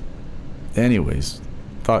 Anyways,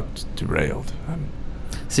 thoughts derailed.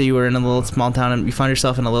 So you were in a little small town, you found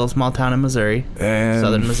yourself in a little small town in Missouri,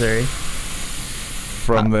 southern Missouri.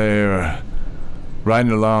 From there,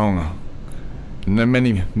 riding along, and then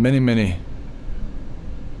many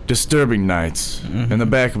disturbing nights in the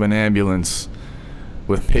back of an ambulance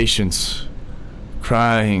with patients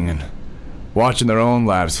crying and watching their own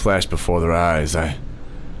lives flash before their eyes. I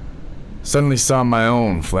suddenly saw my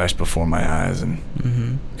own flash before my eyes and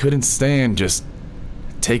couldn't stand just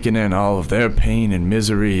taking in all of their pain and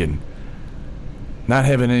misery and not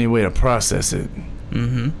having any way to process it.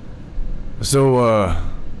 So,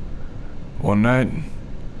 one night,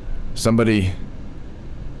 somebody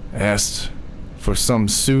asked for some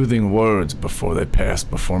soothing words before they passed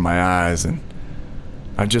before my eyes, and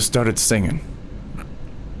I just started singing.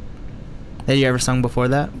 Had you ever sung before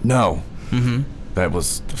that? No. That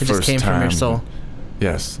was the first time. It just came from your soul.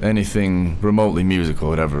 Yes, anything remotely musical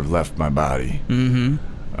had ever left my body. And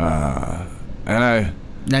I...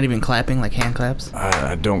 Not even clapping, like hand claps?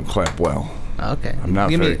 I don't clap well. Okay. I'm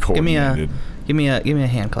not very coordinated. Give me a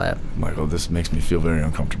hand clap. Michael, this makes me feel very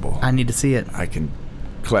uncomfortable. I need to see it. I can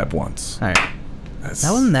clap once. All right.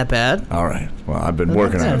 That wasn't that bad. All right. Well, I've been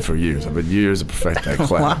working on it for years. I've been years to perfect that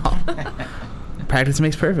clap. Wow. Practice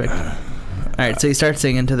makes perfect. All right, so you start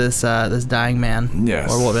singing to this dying man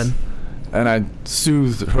or woman. And I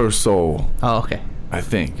soothed her soul. Oh, okay. I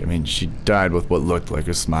think. I mean, she died with what looked like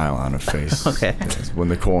a smile on her face. Okay. When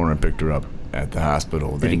the coroner picked her up at the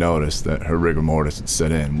hospital, they noticed that her rigor mortis had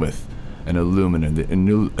set in with an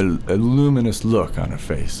luminous look on her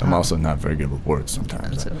face. I'm also not very good with words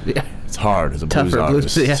sometimes. It's hard as a blues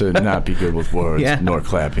artist to not be good with words, nor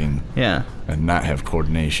clapping, and not have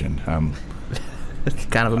coordination. It's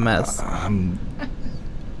kind of a mess.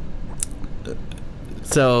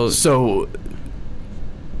 So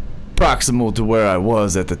proximal to where I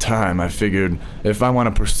was at the time, I figured if I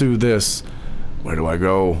want to pursue this, where do I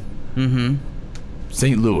go?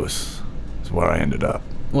 St. Louis is where I ended up.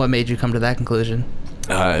 What made you come to that conclusion?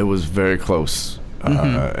 It was very close.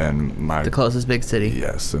 And the closest big city.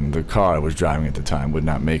 Yes, and the car I was driving at the time would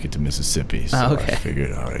not make it to Mississippi, so I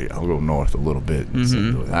figured, all right, I'll go north a little bit.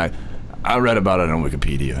 I read about it on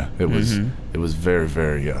Wikipedia. It was very,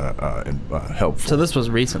 very helpful. So this was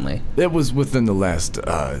recently? It was within the last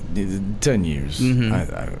 10 years.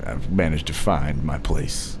 I've managed to find my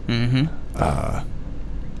place.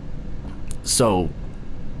 So,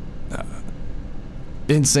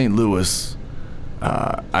 in St. Louis,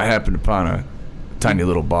 I happened upon a tiny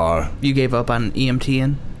little bar. You gave up on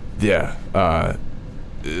EMTing? Yeah.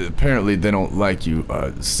 Apparently they don't like you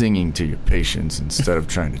singing to your patients instead of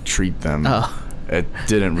trying to treat them. It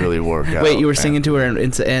didn't really work out. Wait, you were singing to her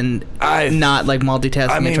and not like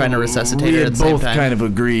multitasking and trying to resuscitate her at the same time? We both kind of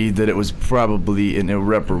agreed that it was probably an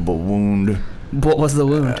irreparable wound. What was the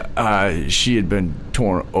wound? She had been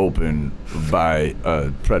torn open by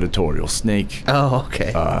a predatory snake. Oh, okay.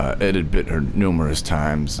 It had bit her numerous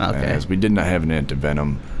times. Okay. As we did not have an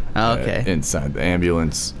antivenom inside the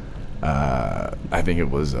ambulance. I think it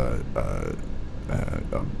was a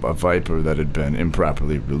viper that had been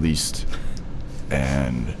improperly released,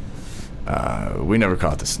 and we never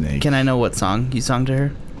caught the snake. Can I know what song you sung to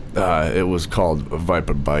her? It was called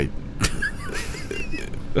Viper Bite.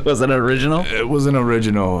 Was it original? It was an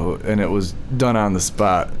original, and it was done on the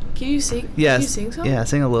spot. Can you sing? Yes. Can you sing something? Yeah,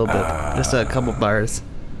 sing a little bit. Just a couple bars.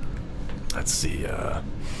 Let's see. I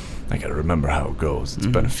gotta remember how it goes. It's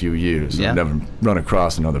been a few years. I've never run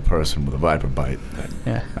across another person with a viper bite.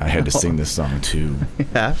 I had to sing this song too.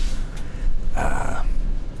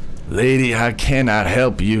 Lady, I cannot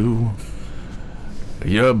help you.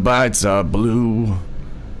 Your bites are blue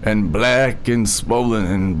and black and swollen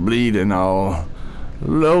and bleeding all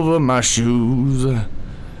over my shoes.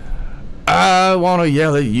 I wanna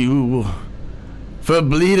yell at you for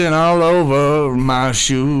bleeding all over my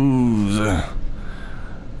shoes.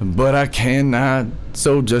 but I cannot,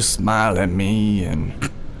 so just smile at me and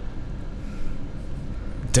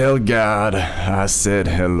tell God I said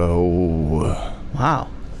hello. Wow.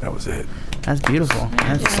 That was it. That's beautiful.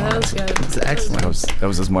 Yeah, that was good. That's excellent. That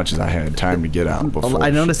was as much as I had time to get out before. I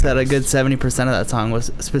noticed that a good 70% of that song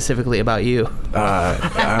was specifically about you.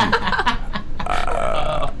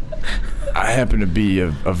 I happen to be a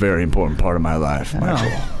very important part of my life, Michael.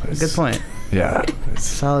 Good point. Yeah.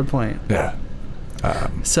 Solid point. Yeah.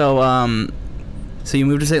 So you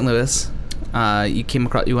moved to St. Louis. You came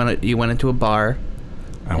across. You went into a bar.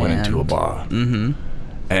 I went into a bar. Mm-hmm.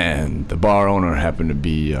 And the bar owner happened to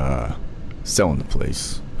be selling the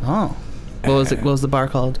place. Oh. What was it? What was the bar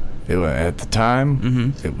called? At the time,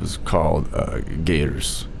 Mm-hmm. it was called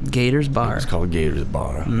Gators. Gators Bar. It was called Gators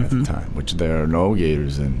Bar Mm-hmm. at the time, which there are no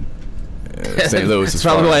Gators in St. Louis. That's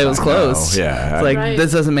probably why it was closed. Yeah. It's like, Right.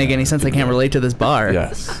 this doesn't make any sense. I can't relate to this bar.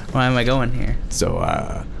 Yes. Why am I going here?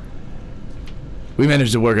 So we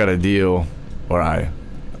managed to work out a deal where I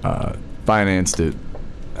financed it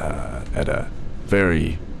at a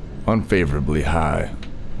very unfavorably high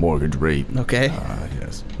mortgage rate. Okay.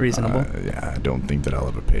 Yes. Reasonable. Yeah, I don't think that I'll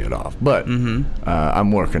ever pay it off, but Mm-hmm.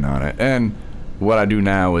 I'm working on it. And what I do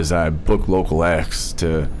now is I book local acts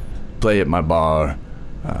to play at my bar,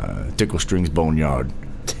 Ticklestrings Boneyard.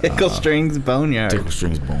 Ticklestrings Boneyard.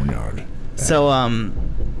 Ticklestrings Boneyard.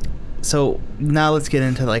 So now let's get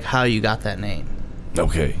into like how you got that name.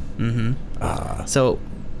 Okay. Mm-hmm. So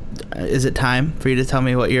is it time for you to tell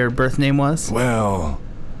me what your birth name was? Well,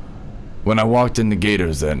 when I walked in the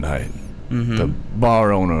Gators that night, Mm-hmm. the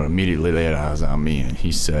bar owner immediately laid eyes on me and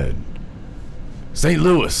he said, "St.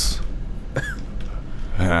 Louis."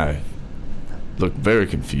 And I looked very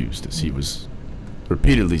confused as he was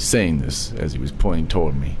repeatedly saying this as he was pointing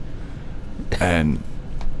toward me. And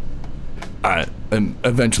I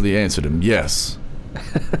eventually answered him, "Yes."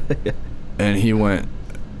 And he went,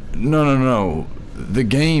 No. The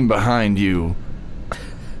game behind you,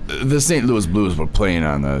 the St. Louis Blues were playing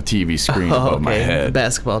on the TV screen above my head. The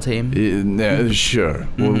basketball team. Sure.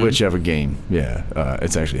 Mm-hmm. Whichever game. Yeah.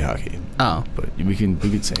 It's actually hockey. Oh. But we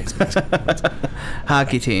could say it's basketball.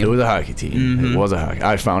 Hockey It team. was a hockey team. Mm-hmm. It was a hockey.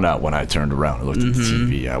 I found out when I turned around and looked at the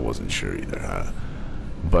Mm-hmm. TV. I wasn't sure either.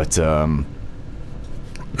 But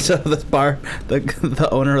So this bar, the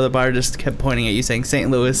owner of the bar just kept pointing at you saying St.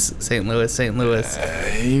 Louis, St. Louis, St. Louis.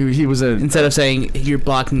 he was a Instead of saying you're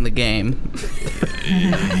blocking the game.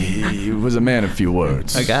 he was a man of few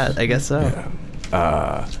words. I guess so.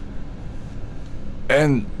 Yeah.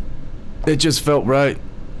 And it just felt right.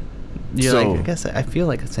 You're So- like, I feel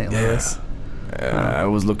like it's St. Louis. I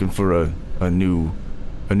was looking for a new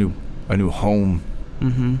home.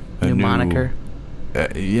 Mm-hmm. A New moniker.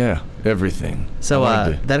 Yeah, everything. So I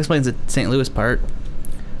wanted to- that explains the St. Louis part.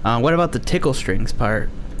 What about the Ticklestrings part?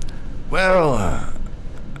 Well,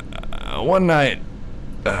 one night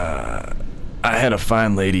I had a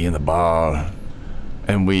fine lady in the bar,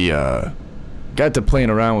 and we got to playing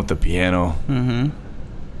around with the piano.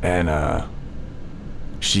 Mm-hmm. And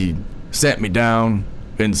she sat me down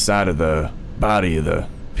inside of the body of the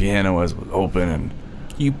piano as it was open, and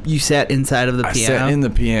You sat inside of the I piano? sat in the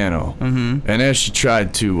piano. Mm-hmm. And as she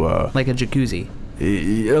tried to Like a jacuzzi.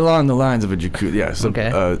 along the lines of a jacuzzi, yes,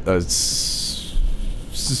 Okay.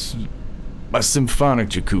 a symphonic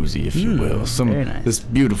jacuzzi, if you will. very nice. This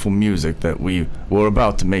beautiful music that we were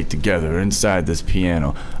about to make together inside this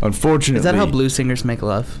piano. Unfortunately, Is that how blues singers make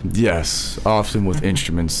love? Yes, often with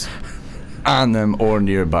instruments on them or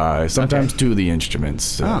nearby, sometimes to the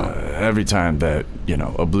instruments. Every time that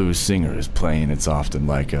a blues singer is playing, it's often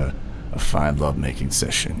like a fine lovemaking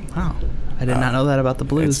session. Wow. I did not know that about the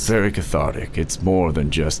blues. It's very cathartic. It's more than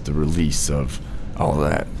just the release of all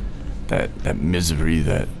that misery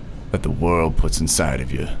that the world puts inside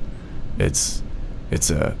of you. It's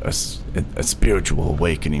a spiritual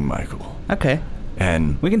awakening, Michael. Okay.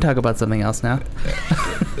 And We can talk about something else now.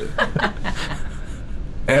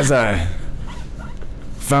 as I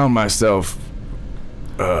found myself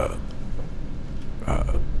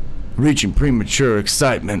reaching premature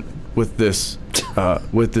excitement with this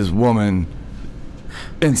woman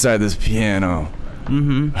inside this piano,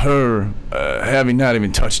 Mm-hmm. her having not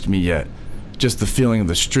even touched me yet, just the feeling of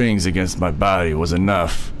the strings against my body was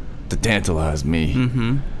enough to tantalize me.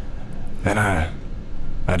 Mm-hmm. And I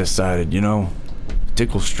decided,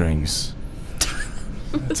 tickle strings.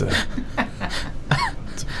 It's a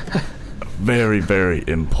very, very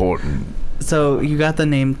important. So you got the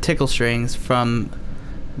name Ticklestrings from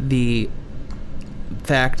the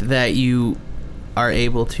fact that you are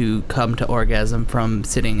able to come to orgasm from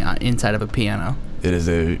sitting inside of a piano. It is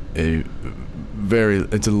it's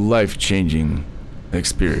a life-changing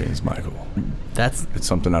experience, Michael. It's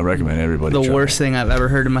something I recommend everybody the try. worst thing I've ever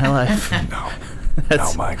heard in my life. No.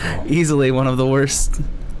 That's No, Michael. easily one of the worst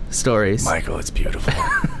stories. Michael, it's beautiful.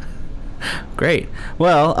 Great.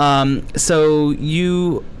 Well, so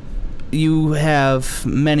you have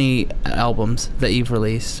many albums that you've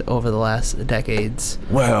released over the last decades.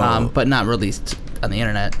 Well, but not released on the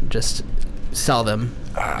internet. Just sell them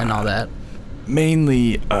and all that.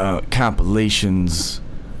 Mainly compilations,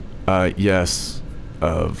 yes,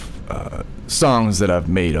 of songs that I've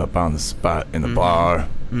made up on the spot in the bar.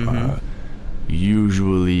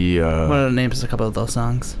 Usually. What are the names of a couple of those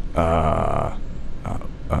songs? One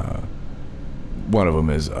of them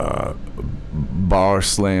is Bar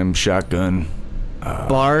Slam Shotgun.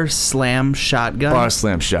 Bar Slam Shotgun? Bar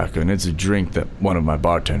Slam Shotgun. It's a drink that one of my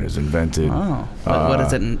bartenders invented. Oh. What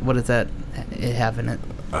does that have in it?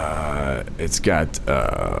 It's got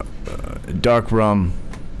dark rum,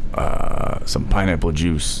 some pineapple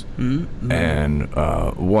juice, and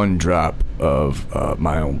 1 drop of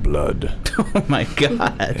my own blood. Oh my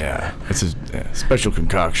God! Yeah, it's a special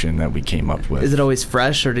concoction that we came up with. Is it always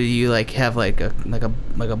fresh, or do you have like a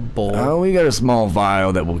bowl? We got a small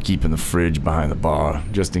vial that we'll keep in the fridge behind the bar,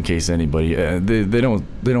 just in case anybody. They're not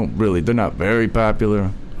very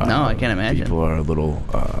popular. No, I can't imagine. People are a little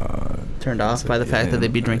turned off by the fact that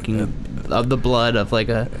they'd be drinking of the blood of like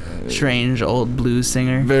a strange old blues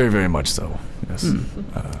singer. Very, very much so. Yes.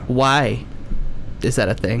 Why is that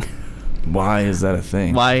a thing? Why is that a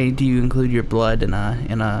thing? Why do you include your blood in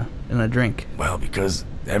a drink? Well, because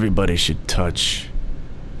everybody should touch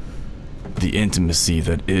the intimacy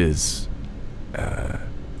that is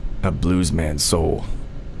a blues man's soul.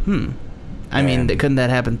 I mean, couldn't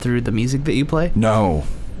that happen through the music that you play? No,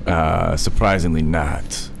 surprisingly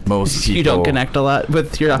not. Most people, you don't connect a lot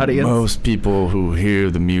with your audience. Most people who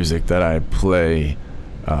hear the music that I play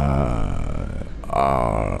are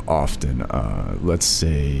often, let's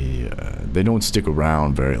say, they don't stick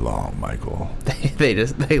around very long, Michael. They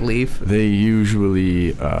leave. They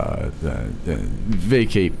usually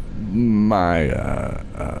vacate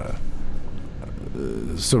my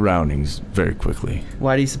surroundings very quickly.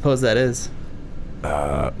 Why do you suppose that is?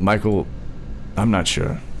 Michael, I'm not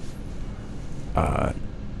sure.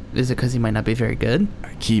 Is it because you might not be very good?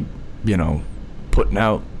 I keep, putting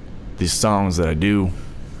out these songs that I do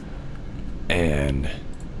and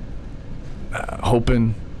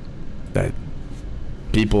hoping that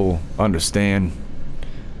people understand.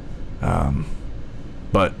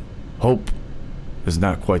 But hope is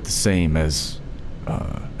not quite the same as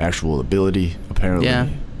actual ability, apparently. Yeah.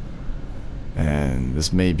 And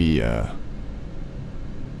this may be a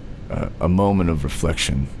moment of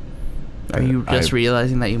reflection. Are you just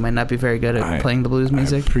realizing that you might not be very good at playing the blues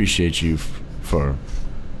music? I appreciate you for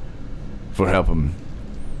helping.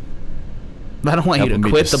 I don't want you to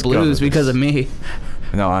quit the blues because of me.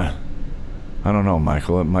 No, I don't know,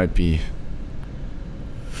 Michael. It might be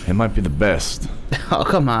the best. Oh,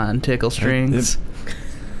 come on, Ticklestrings.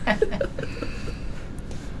 I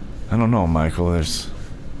don't know, Michael. There's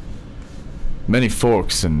many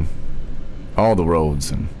forks in all the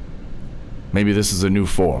roads, and maybe this is a new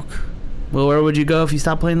fork. Well, where would you go if you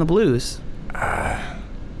stopped playing the blues?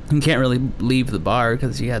 You can't really leave the bar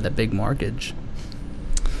because you had that big mortgage.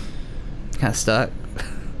 Kind of stuck.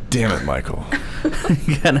 Damn it, Michael.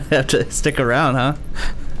 You're gonna have to stick around, huh?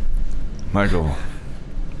 Michael,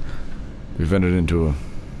 we've entered into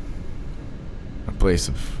a place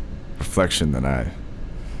of reflection that I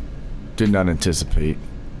did not anticipate,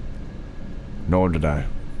 nor did I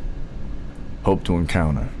hope to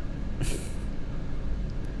encounter.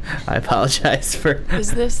 I apologize for...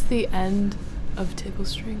 Is this the end of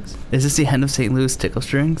Ticklestrings? Is this the end of St. Louis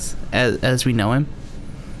Ticklestrings as we know him?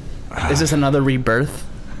 Is this another rebirth?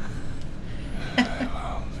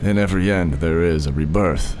 In every end, there is a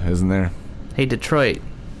rebirth, isn't there? Hey, Detroit.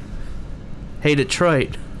 Hey,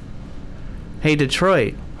 Detroit. Hey,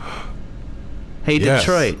 Detroit. Hey, Yes.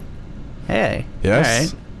 Detroit. Hey.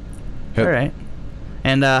 Yes. All right.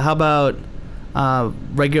 And how about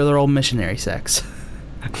regular old missionary sex?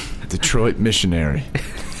 Detroit missionary.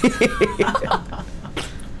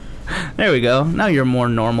 There we go. Now you're more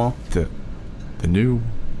normal. The new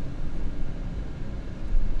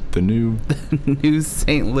New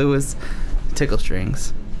St. Louis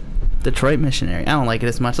Ticklestrings. Detroit missionary. I don't like it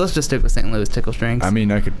as much. Let's just stick with St. Louis Ticklestrings. I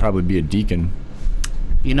mean, I could probably be a deacon.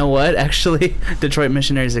 You know what? Actually, Detroit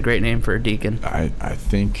missionary is a great name for a deacon. I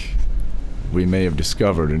think we may have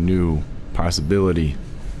discovered a new possibility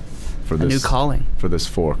for this. A new calling. For this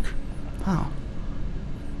fork. Oh.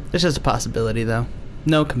 It's just a possibility, though.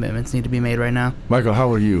 No commitments need to be made right now. Michael,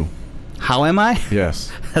 how are you? How am I?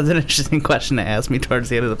 Yes. That's an interesting question to ask me towards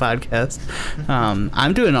the end of the podcast.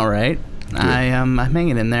 I'm doing all right. I'm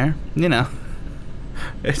hanging in there. You know,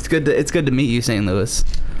 it's good to meet you, St. Louis.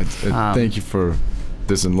 Thank you for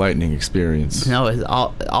this enlightening experience. No,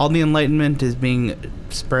 all the enlightenment is being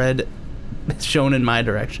shown in my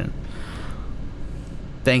direction.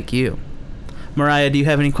 Thank you. Moriah, do you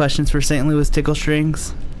have any questions for St. Louis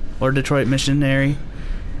Ticklestrings or Detroit Missionary?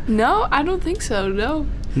 No, I don't think so. No.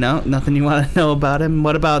 No, nothing you want to know about him.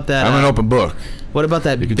 What about that? I'm an open book. What about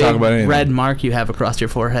that big red mark you have across your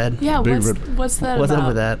forehead? Yeah, what's that What's about? up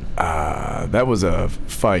with that? That was a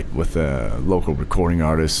fight with a local recording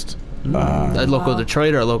artist. A local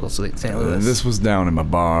Detroit or a local St. Louis? This was down in my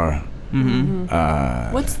bar.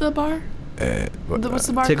 Mm-hmm. What's the bar? What's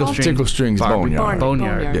the bar called? Ticklestrings Boneyard.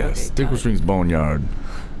 Boneyard. Yes, Okay, Ticklestrings Boneyard.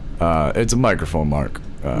 It's a microphone mark.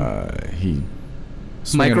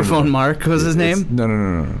 Microphone Mark was his name?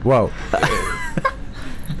 No. Well,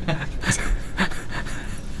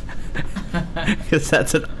 because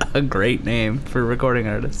that's a great name for a recording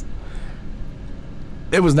artist.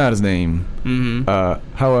 it was not his name.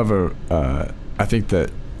 Mm-hmm. However, I think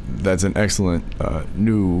that's an excellent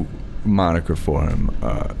new moniker for him.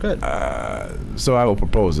 Good. So I will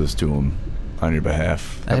propose this to him on your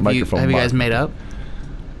behalf. Have you guys made up?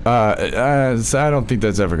 So I don't think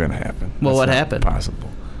that's ever going to happen. Well, that's what not happened? Possible.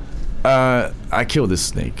 I killed this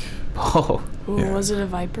snake. Oh. Ooh, Yeah. Was it a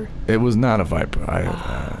viper? It was not a viper.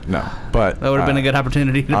 No, but That would have been a good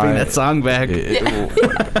opportunity to bring that song back.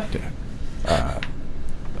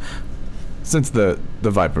 Since the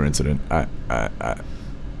viper incident, I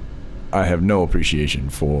have no appreciation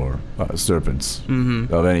for serpents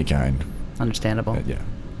Mm-hmm. of any kind. Understandable.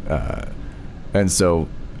 And so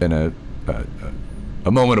in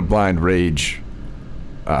a moment of blind rage,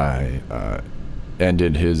 I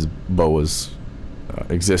ended his boa's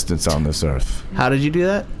existence on this earth. How did you do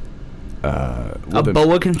that? A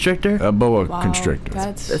boa constrictor? A boa Wow, constrictor.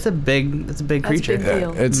 That's a big creature. big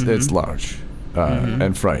deal. It's large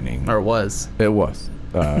and frightening. Or was. It was.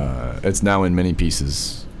 It's now in many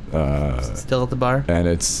pieces. Still at the bar? And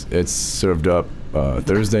it's served up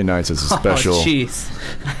Thursday nights as a special. Oh, jeez.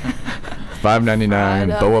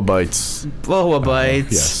 $5.99 boa bites. Boa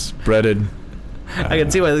bites. Yes, breaded. I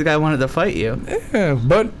can see why this guy wanted to fight you. Yeah,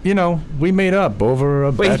 but we made up over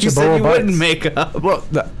a batch you of said boa you bites. wouldn't make up. Well,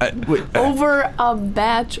 Over a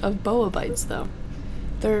batch of boa bites, though.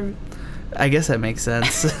 They're I guess that makes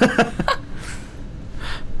sense.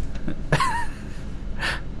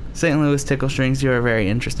 St. Louis Ticklestrings, you're a very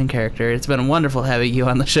interesting character. It's been wonderful having you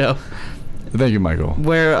on the show. Thank you, Michael.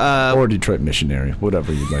 Or Detroit Missionary,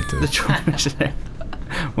 whatever you'd like to. Detroit Missionary.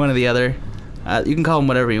 One or the other. You can call him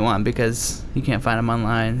whatever you want because you can't find him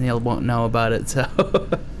online. He won't know about it. So,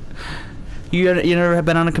 you never have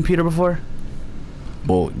been on a computer before?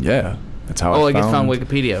 Well, yeah, that's how I I guess found. found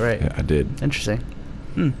Wikipedia, right? Yeah, I did. Interesting.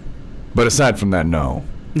 But aside from that, no.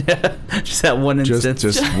 Just that one instance.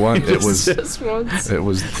 Just one. It was. just once. It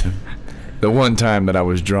was the one time that I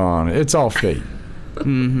was drawn. It's all fate.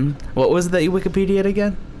 Mm-hmm. What was that Wikipedia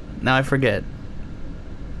again? Now I forget.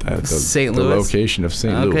 St. The Louis? Location of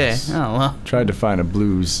St. Okay. Louis. Oh, well. Tried to find a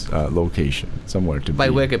blues location somewhere to By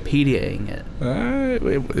be. Wikipediaing it.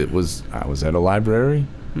 It was. I was at a library.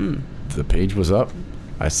 The page was up.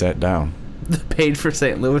 I sat down. The page for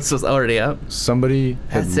St. Louis was already up. Somebody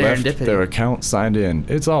had That's left serendipity. their account signed in.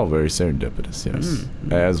 It's all very serendipitous, yes.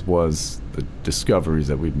 As was the discoveries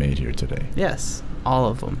that we've made here today. Yes. All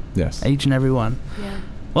of them. Yes. Each and every one. Yeah.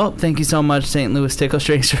 Well, thank you so much, St. Louis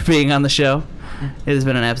Ticklestrings, for being on the show. It has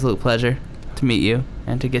been an absolute pleasure to meet you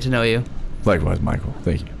and to get to know you. Likewise, Michael.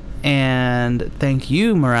 Thank you. And thank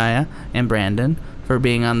you, Moriah and Brandon, for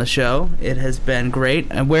being on the show. It has been great.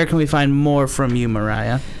 And where can we find more from you,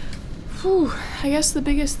 Moriah? Whew, I guess the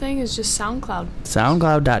biggest thing is just SoundCloud.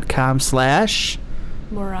 SoundCloud.com/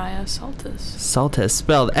 Moriah Sultes. Sultes,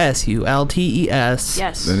 spelled S-U-L-T-E-S.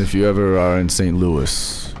 Yes. And if you ever are in St.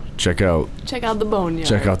 Louis, check out the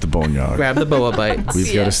Boneyard. the Boneyard. Grab the boa bites. We've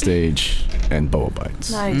Yeah. got a stage and boa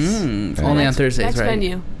bites. Nice. Only on Thursdays, next right?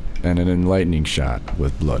 venue. And an enlightening shot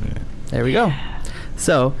with blood in it. There we go.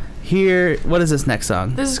 So, here, what is this next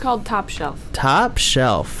song? This is called Top Shelf. Top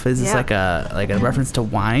Shelf. Is this Yeah. like a reference to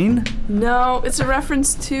wine? No, it's a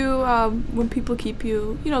reference to when people keep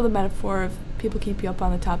you, the metaphor of people keep you up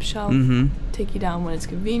on the top shelf, take you down when it's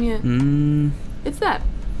convenient. It's that.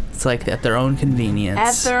 It's like at their own convenience.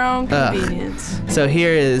 At their own convenience. So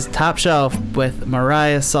here is Top Shelf with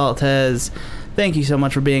Moriah Sultes. Thank you so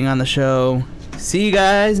much for being on the show. See you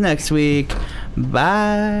guys next week.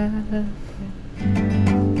 Bye.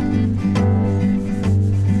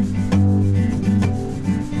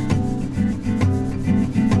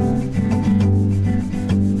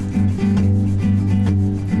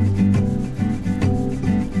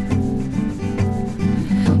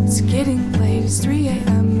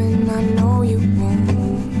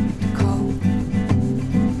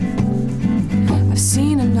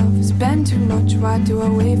 been too much, why do I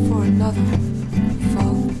wait for another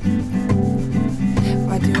fall?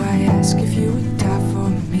 Why do I ask if you would die for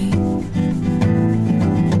me?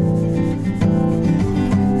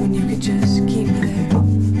 When you could just keep me there.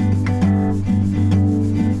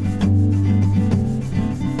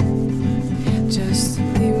 Just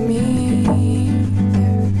leave me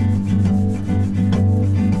there.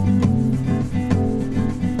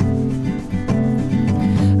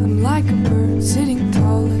 I'm like a bird sitting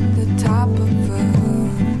tall at the top of a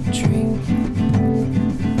tree.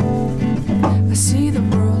 I see the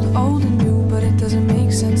world old and new, but it doesn't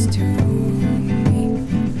make sense to me.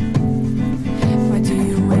 Why do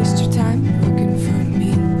you waste your time looking for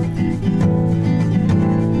me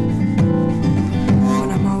when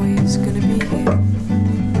I'm always gonna be here?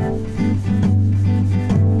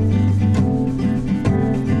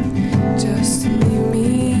 Just leave me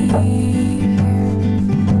here.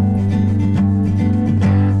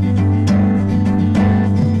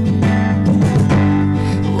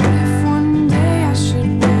 What if one day I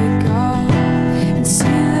should wake up and see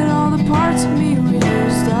that all the parts of me were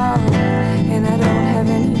used up, and I don't have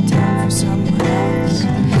any time for someone else,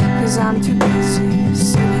 'cause I'm too busy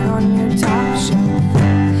sitting on your top shelf.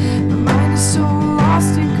 My mind is so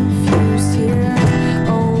lost and confused here.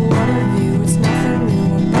 Oh, what a view, it's nothing new,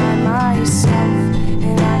 I'm by myself,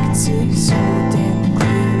 and I can see so damn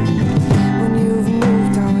clear when you've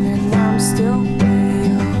moved on and I'm still way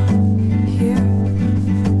up here,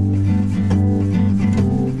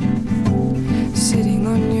 sitting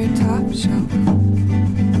on your top shelf.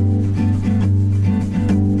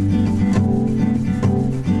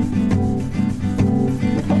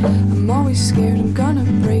 I'm always scared I'm gonna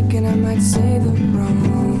break and I might say the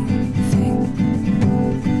wrong thing.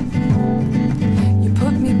 You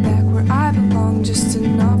put me back where I belong, just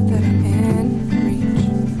enough that I'm in reach.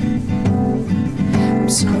 I'm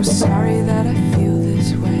so sorry that I feel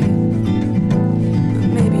this way, but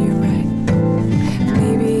maybe you're right.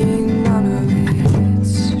 Maybe none of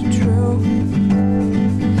it's true.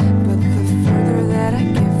 But the further that I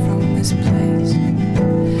get from this place,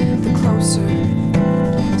 the closer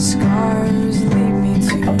scars lead me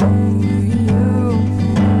to you.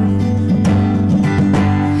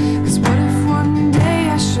 'Cause what if one day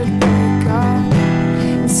I should wake up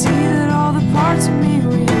and see that all the parts of me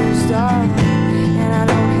were used up, and I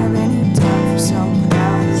don't have any time for someone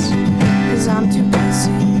else, 'cause I'm too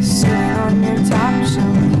busy sitting on your top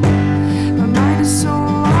shelf. My mind is so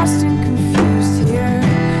lost and confused here.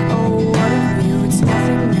 Oh, what a view, it's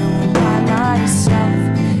nothing new, I'm by myself,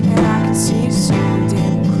 and I can see so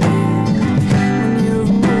damn clear when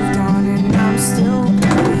you've moved on and I'm still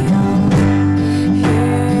way up here.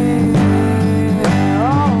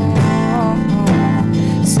 Oh,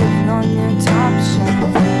 sitting on your top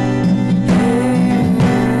shelf. Yeah,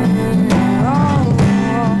 oh,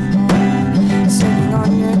 sitting on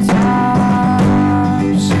your top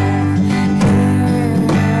shelf.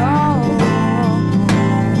 Yeah, oh,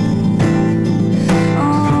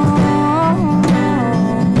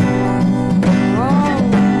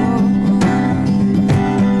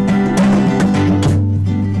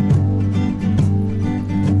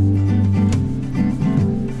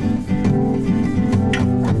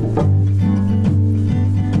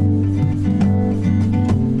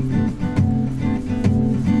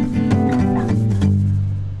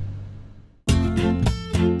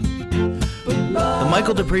 The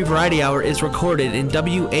Michael Dupree Variety Hour is recorded in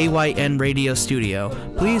WAYN Radio Studio.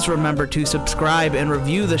 Please remember to subscribe and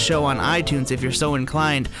review the show on iTunes if you're so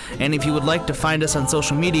inclined. And if you would like to find us on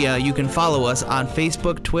social media, you can follow us on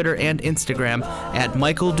Facebook, Twitter, and Instagram at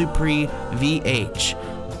Michael Dupree VH.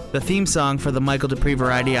 The theme song for the Michael Dupree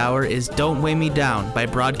Variety Hour is Don't Weigh Me Down by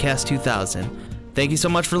Broadcast 2000. Thank you so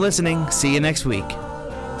much for listening. See you next week.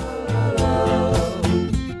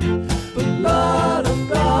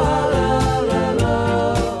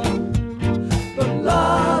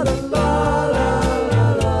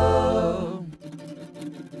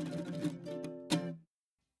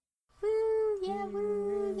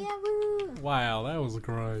 Wow, that was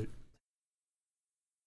great.